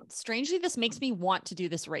what? Strangely, this makes me want to do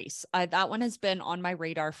this race. That one has been on my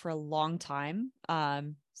radar for a long time.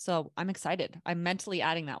 So I'm excited. I'm mentally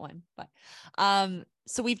adding that one. But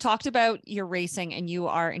so we've talked about your racing, and you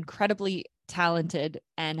are incredibly talented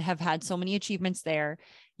and have had so many achievements there.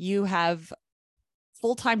 You have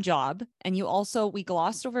full-time job, and we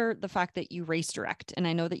glossed over the fact that you race direct. And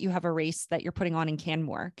I know that you have a race that you're putting on in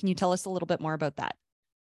Canmore. Can you tell us a little bit more about that?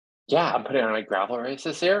 Yeah, I'm putting on a gravel race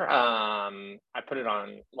this year. I put it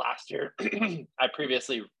on last year. I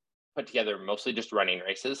previously put together mostly just running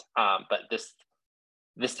races, but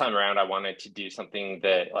this time around, I wanted to do something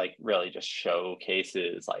that like really just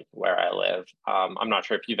showcases like where I live. I'm not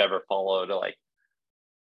sure if you've ever followed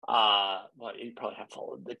well, you probably have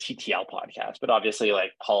followed the TTL podcast, but obviously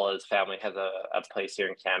like Paula's family has a place here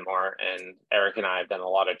in Canmore, and Eric and I have done a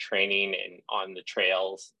lot of training on the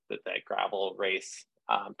trails that gravel race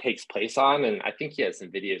takes place on. And I think he has some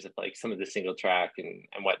videos of like some of the single track and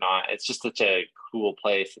whatnot. It's just such a cool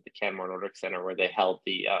place at the Canmore Nordic Center, where they held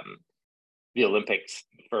the Olympics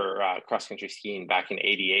for cross country skiing back in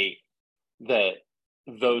 '88. That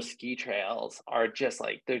those ski trails are just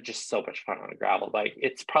like, they're just so much fun on a gravel bike.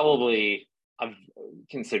 It's probably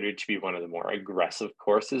considered to be one of the more aggressive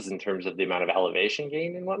courses in terms of the amount of elevation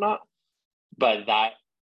gain and whatnot. But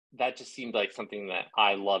that just seemed like something that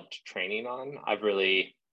I loved training on. I've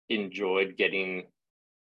really enjoyed getting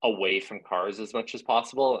away from cars as much as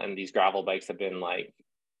possible, and these gravel bikes have been like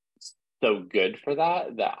so good for that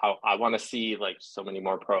I want to see like so many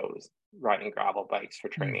more pros riding gravel bikes for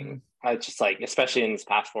training. It's just like, especially in this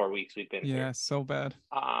past 4 weeks we've been here. So bad.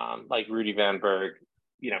 Like Rudy Van Berg,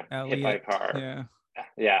 Elliot, hit by a car.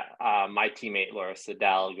 My teammate Laura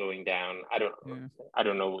Sedal going down. I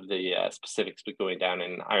don't know the specifics, but going down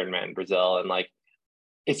in Ironman Brazil, and like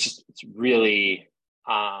it's really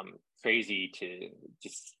crazy to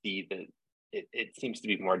just see that it seems to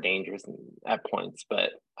be more dangerous at points. But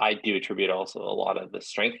I do attribute also a lot of the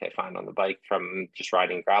strength I find on the bike from just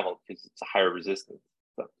riding gravel, because it's a higher resistance.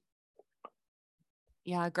 So.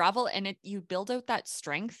 Yeah, gravel, and you build out that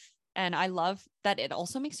strength. And I love that it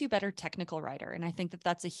also makes you a better technical rider. And I think that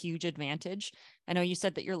that's a huge advantage. I know you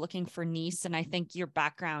said that you're looking for Nice, and I think your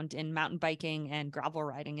background in mountain biking and gravel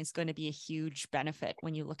riding is going to be a huge benefit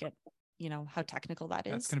when you look at, how technical that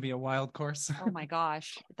is. That's going to be a wild course. Oh my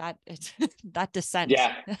gosh, that descent.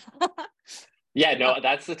 Yeah. Yeah, no,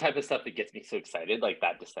 that's the type of stuff that gets me so excited, like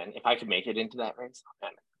that descent. If I could make it into that race,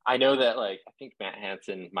 man. I know that, like, I think Matt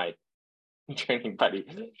Hansen, my training buddy,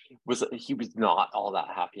 was not all that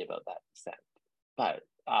happy about that descent. But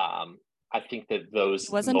I think that those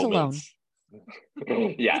he wasn't moments,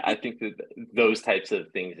 alone. Yeah, I think that those types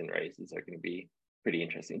of things in races are going to be pretty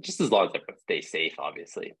interesting, just as long as everyone stays safe,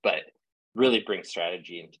 obviously, but really bring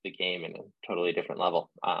strategy into the game in a totally different level.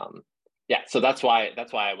 yeah, so that's why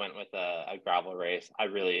I went with a gravel race. I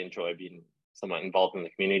really enjoy being somewhat involved in the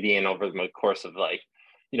community, and over the course of like,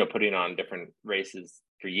 putting on different races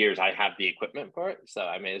for years, I have the equipment for it, so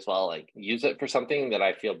I may as well like use it for something that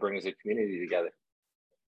I feel brings a community together.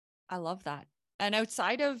 I love that. And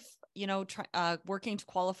outside of, working to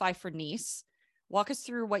qualify for Nice, walk us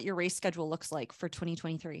through what your race schedule looks like for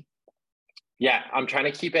 2023. Yeah, I'm trying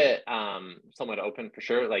to keep it somewhat open for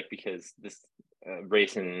sure, like because this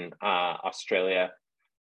race in Australia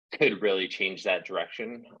could really change that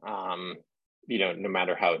direction, no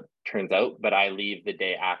matter how it turns out. But I leave the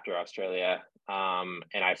day after Australia,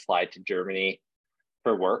 and I fly to Germany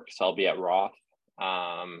for work. So I'll be at Roth,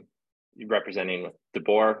 representing with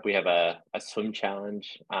Deboer. We have a swim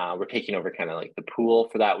challenge. We're taking over kind of like the pool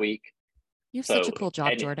for that week. You have such a cool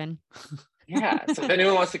job, Jordan. Yeah. So if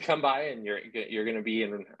anyone wants to come by and you're going to be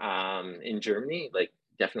in Germany, like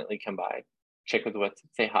definitely come by, check with what's,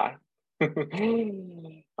 say hi.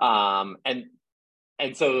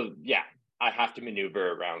 And so, yeah, I have to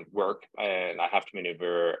maneuver around work, and I have to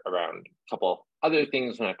maneuver around a couple other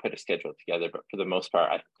things when I put a schedule together. But for the most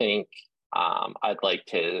part, I think I'd like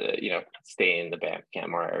to, stay in the Banff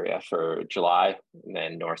Canmore area for July, and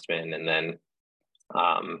then Norseman, and then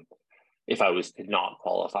if I was to not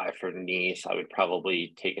qualify for Nice, I would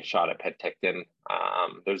probably take a shot at Penticton.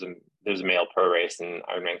 There's a male pro race in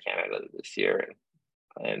Ironman Canada this year,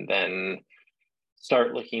 and then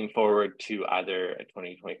start looking forward to either a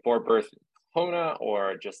 2024 berth in Kona,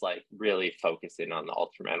 or just like really focusing on the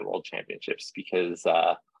Ultraman World Championships, because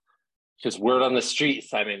word on the street,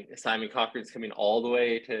 Simon Cochrane's coming all the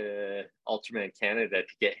way to Ultraman Canada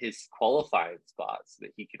to get his qualifying spot so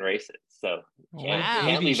that he can race it. So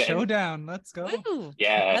can't leave showdown. Let's go. Ooh,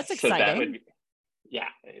 yeah, that's exciting. So that would be, yeah,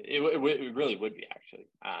 it really would be actually.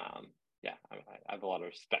 Yeah, I have a lot of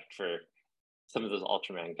respect for some of those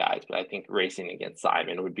Ultraman guys, but I think racing against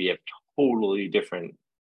Simon would be a totally different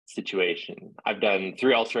situation. I've done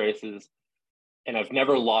 3 ultra races, and I've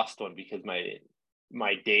never lost one because my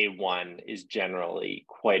day one is generally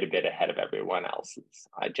quite a bit ahead of everyone else's.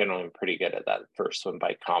 I generally am pretty good at that first swim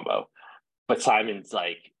bike combo, but Simon's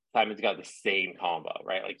got the same combo,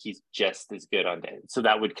 right? Like he's just as good on day. So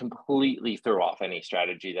that would completely throw off any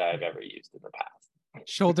strategy that I've ever used in the past.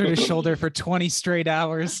 Shoulder to shoulder for 20 straight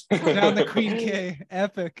hours down the Queen K.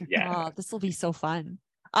 Epic. Yeah. Oh, this will be so fun.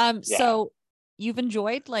 So you've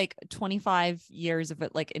enjoyed like 25 years of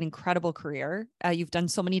it, like an incredible career. You've done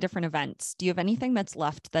so many different events. Do you have anything that's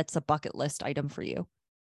left that's a bucket list item for you?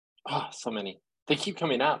 Oh, so many. They keep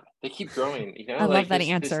coming up. They keep growing. I love that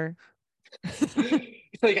answer.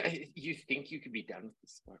 It's like you think you could be done with the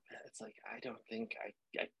sport, but it's like I don't think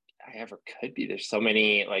I ever could be. There's so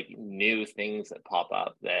many like new things that pop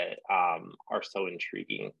up that are so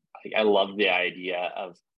intriguing. Like I love the idea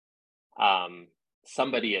of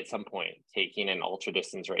somebody at some point taking an ultra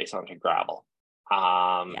distance race onto gravel.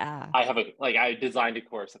 I designed a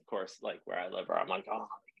course, of course, like where I live, where I'm like, oh,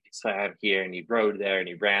 you swam here and you rode there and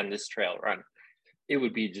you ran this trail run. It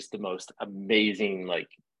would be just the most amazing like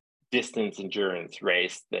distance endurance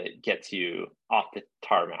race that gets you off the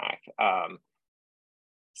tarmac.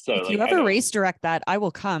 So if you ever race direct that, I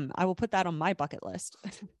will come. I will put that on my bucket list.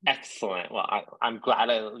 Excellent. Well, I'm glad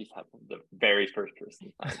I at least have the very first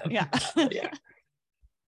person. Yeah. Yeah.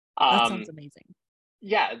 That sounds amazing.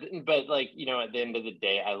 Yeah, but like, at the end of the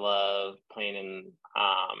day, I love playing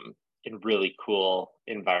in really cool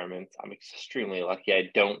environments. I'm extremely lucky. I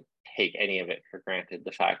don't take any of it for granted.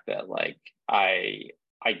 The fact that like I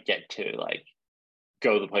get to like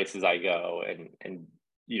go the places I go and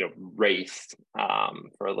race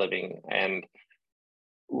for a living. And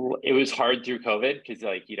it was hard through COVID because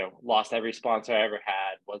like, lost every sponsor I ever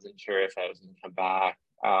had, wasn't sure if I was going to come back.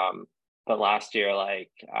 But last year,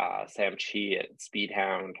 like Sam Chi at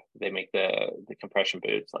Speedhound, they make the compression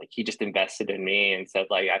boots. Like he just invested in me and said,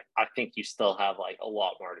 like, I think you still have like a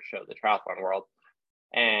lot more to show the triathlon world.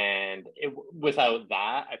 And without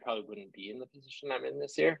that, I probably wouldn't be in the position I'm in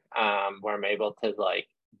this year, where I'm able to like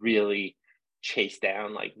really chase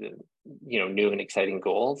down like the new and exciting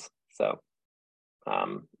goals. So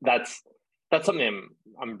that's something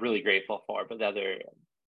I'm really grateful for. But the other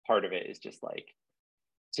part of it is just like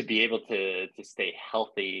to be able to stay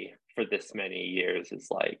healthy for this many years is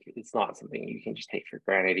like, it's not something you can just take for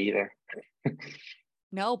granted either.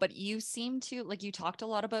 No, but you seem to, like, you talked a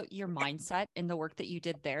lot about your mindset in the work that you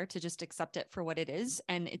did there to just accept it for what it is.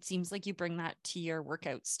 And it seems like you bring that to your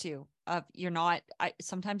workouts too.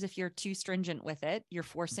 Sometimes if you're too stringent with it, you're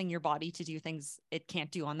forcing your body to do things it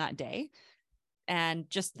can't do on that day. And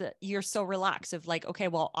just you're so relaxed of like, okay,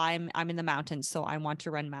 well, I'm in the mountains, so I want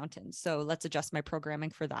to run mountains. So let's adjust my programming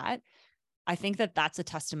for that. I think that that's a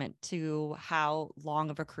testament to how long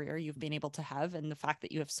of a career you've been able to have and the fact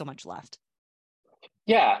that you have so much left.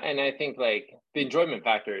 Yeah. And I think like the enjoyment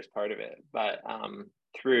factor is part of it, but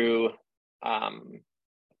through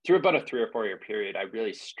about a 3 or 4 year period, I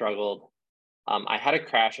really struggled. I had a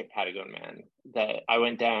crash at Patagonia, man, that I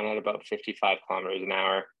went down at about 55 kilometers an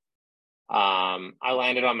hour. I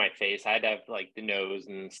landed on my face. I had to have like the nose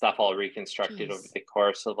and stuff all reconstructed Jeez. over the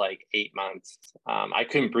course of like 8 months. I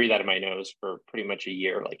couldn't breathe out of my nose for pretty much a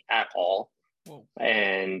year, like at all. Whoa.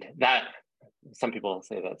 And that, some people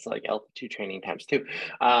say that's like altitude training times two.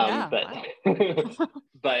 Yeah.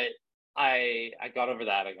 But I got over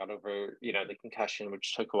that. I got over, the concussion,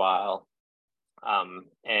 which took a while.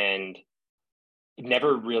 And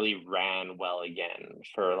never really ran well again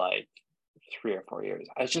for like 3 or 4 years.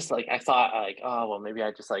 I was just like, I thought like, oh, well, maybe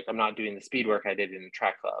I just like, I'm not doing the speed work I did in the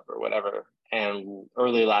track club or whatever. And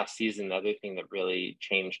early last season, the other thing that really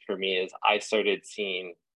changed for me is I started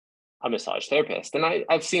seeing a massage therapist. And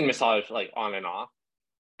I've seen massage like on and off,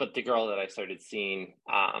 but the girl that I started seeing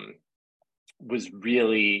was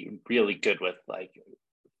really, really good with like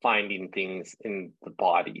finding things in the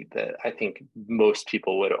body that I think most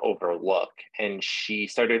people would overlook. And she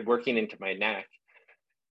started working into my neck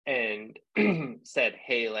and said,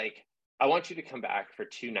 hey, like, I want you to come back for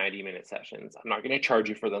 2 90-minute sessions. I'm not going to charge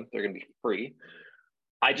you for them. They're going to be free.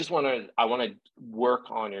 I want to work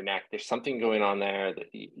on your neck. There's something going on there that,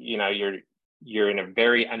 you're in a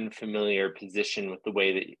very unfamiliar position with the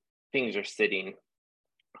way that things are sitting.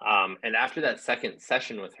 And after that second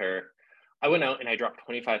session with her, I went out and I dropped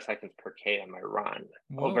 25 seconds per K on my run.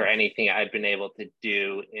 Whoa. Over anything I'd been able to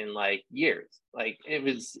do in like years. Like it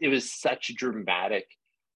was such a dramatic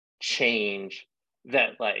change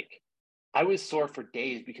that like I was sore for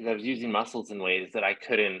days because I was using muscles in ways that I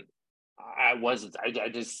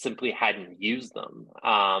just simply hadn't used them.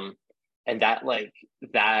 And that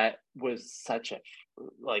was such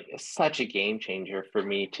a game changer for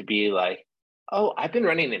me to be like, oh, I've been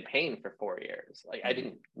running in pain for 4 years. Like I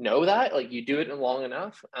didn't know that. Like you do it long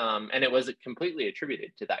enough, and it was completely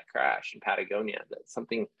attributed to that crash in Patagonia. That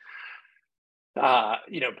something,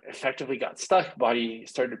 effectively got stuck. Body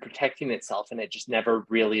started protecting itself, and it just never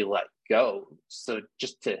really let go. So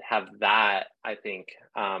just to have that, I think,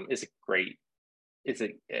 is a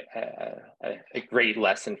great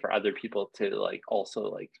lesson for other people to like also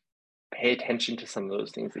like pay attention to some of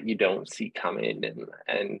those things that you don't see coming,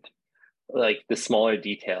 and like the smaller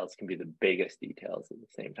details can be the biggest details at the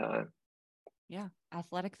same time. Yeah.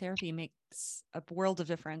 Athletic therapy makes a world of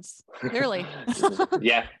difference. Clearly.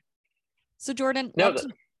 Yeah. So Jordan,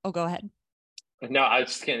 go ahead. No, I was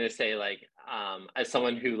just going to say like, as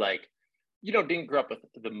someone who like, didn't grow up with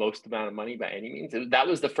the most amount of money by any means, that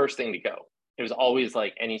was the first thing to go. It was always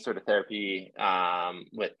like any sort of therapy,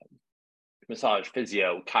 with massage,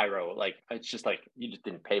 physio, chiro, like, it's just like, you just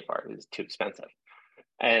didn't pay for it. It was too expensive.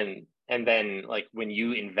 And then like when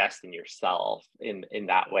you invest in yourself in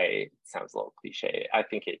that way, it sounds a little cliche. I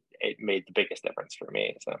think it made the biggest difference for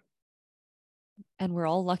me. So, and we're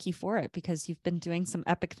all lucky for it because you've been doing some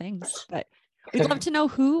epic things. But we'd love to know,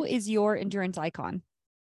 who is your endurance icon?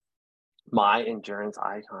 My endurance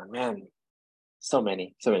icon, man, so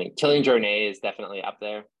many. Killing Journey is definitely up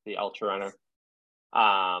there, the ultra runner.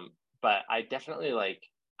 But I definitely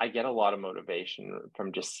I get a lot of motivation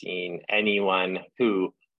from just seeing anyone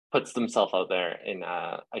who puts themselves out there in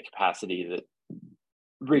a capacity that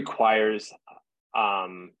requires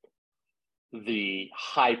the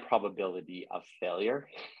high probability of failure.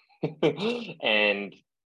 And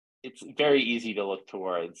it's very easy to look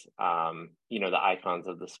towards, the icons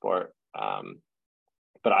of the sport.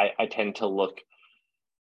 But I tend to look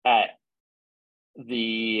at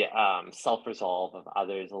the self-resolve of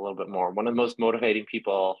others a little bit more. One of the most motivating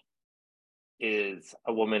people is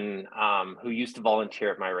a woman who used to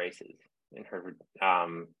volunteer at my races.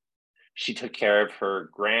 And she took care of her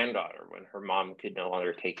granddaughter when her mom could no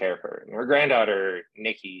longer take care of her. And her granddaughter,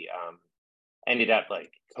 Nikki, ended up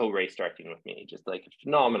co-race directing with me, just a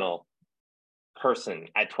phenomenal person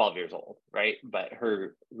at 12 years old, right? But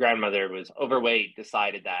her grandmother was overweight,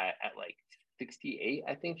 decided that at 68,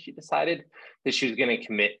 I think she decided that she was going to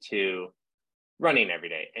commit to running every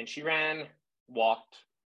day. And she walked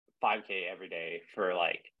 5K every day for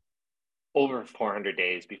over 400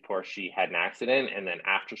 days before she had an accident. And then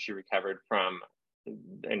after she recovered from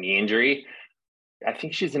a knee injury, I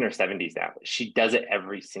think she's in her 70s now. She does it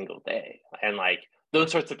every single day. And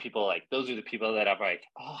those sorts of people, those are the people that I'm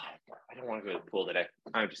oh, I don't want to go to the pool today.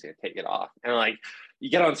 I'm just going to take it off. And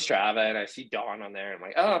you get on Strava and I see Dawn on there. And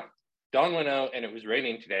I'm oh, Dawn went out and it was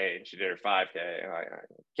raining today and she did her 5K. I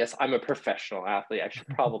guess I'm a professional athlete. I should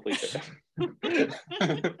probably do it.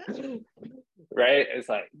 Right? It's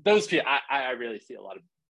like those people, I really see a lot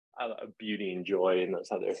of beauty and joy in those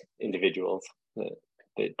other individuals that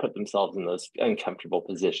they put themselves in those uncomfortable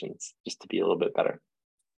positions just to be a little bit better.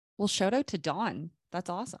 Well, shout out to Dawn. That's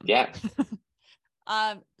awesome. Yeah.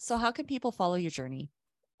 So how can people follow your journey?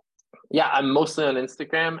 Yeah, I'm mostly on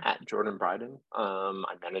Instagram at Jordan Bryden.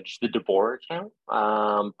 I manage the Deboer account,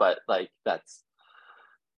 but like that's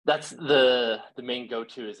the main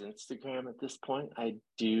go-to is Instagram at this point. I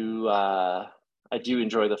do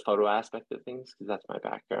enjoy the photo aspect of things because that's my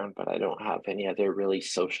background, but I don't have any other really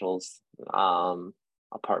socials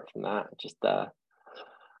apart from that. Just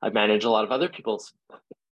I manage a lot of other people's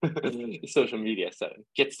social media, so it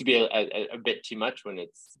gets to be a bit too much when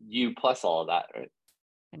it's you plus all of that, right?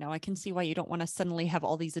 I know, I can see why you don't want to suddenly have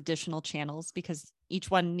all these additional channels because each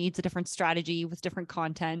one needs a different strategy with different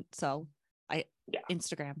content. So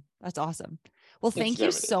Instagram, that's awesome. Well, thank you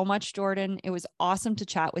so much, Jordan. It was awesome to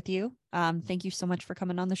chat with you. Thank you so much for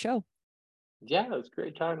coming on the show. Yeah, it was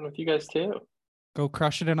great chatting with you guys too. Go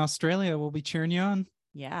crush it in Australia. We'll be cheering you on.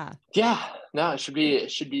 Yeah. No, it should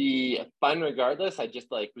be fun regardless. I just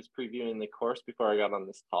was previewing the course before I got on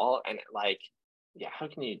this call, and how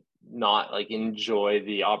can you not enjoy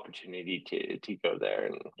the opportunity to go there?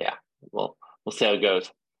 And we'll see how it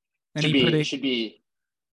goes. Should be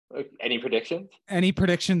any predictions? Any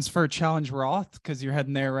predictions for Challenge Roth? Because you're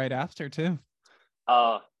heading there right after too.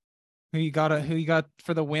 Who you got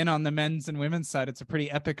for the win on the men's and women's side? It's a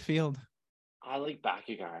pretty epic field. I like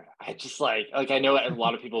Bakkegaard. I just I know a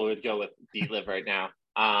lot of people would go with D-Liv right now.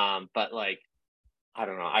 But I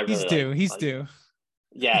don't know. He's due.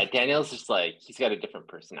 Yeah, Daniel's just he's got a different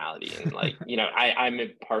personality, and I'm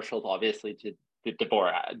impartial obviously to the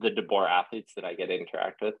Deboer athletes that I get to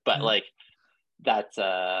interact with, but that's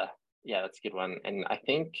a good one. And I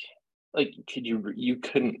think you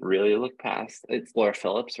couldn't really look past it's Laura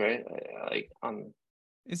Phillips, right?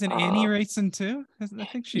 Isn't Annie racing too? I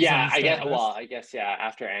think she's I guess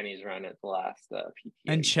after Annie's run at the last PTA.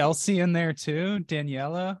 And Chelsea in there too,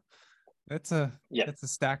 Daniela. That's a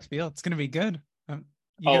stacked field. It's gonna be good.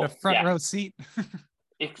 You get a front row seat.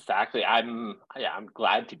 Exactly. I'm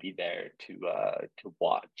glad to be there to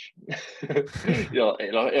watch.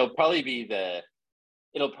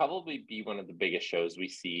 It'll probably be one of the biggest shows we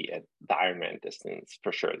see at the Ironman distance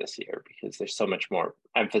for sure this year, because there's so much more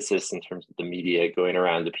emphasis in terms of the media going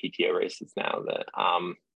around the PTO races now that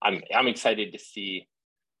I'm excited to see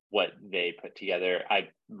what they put together. I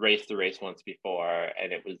raced the race once before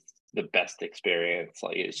and it was the best experience.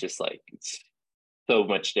 It's just it's so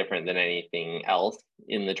much different than anything else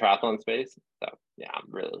in the triathlon space. So I'm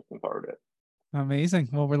really looking forward to it. Amazing.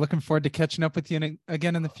 Well, we're looking forward to catching up with you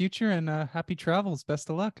again in the future, and happy travels. Best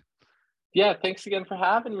of luck. Yeah, thanks again for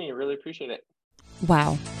having me. Really appreciate it.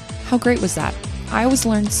 Wow. How great was that? I always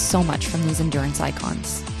learn so much from these endurance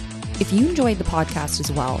icons. If you enjoyed the podcast as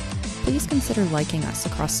well, please consider liking us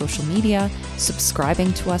across social media,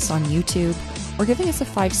 subscribing to us on YouTube, or giving us a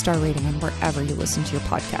 5-star rating on wherever you listen to your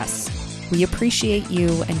podcasts. We appreciate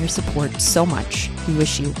you and your support so much. We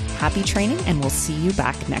wish you happy training, and we'll see you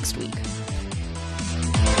back next week.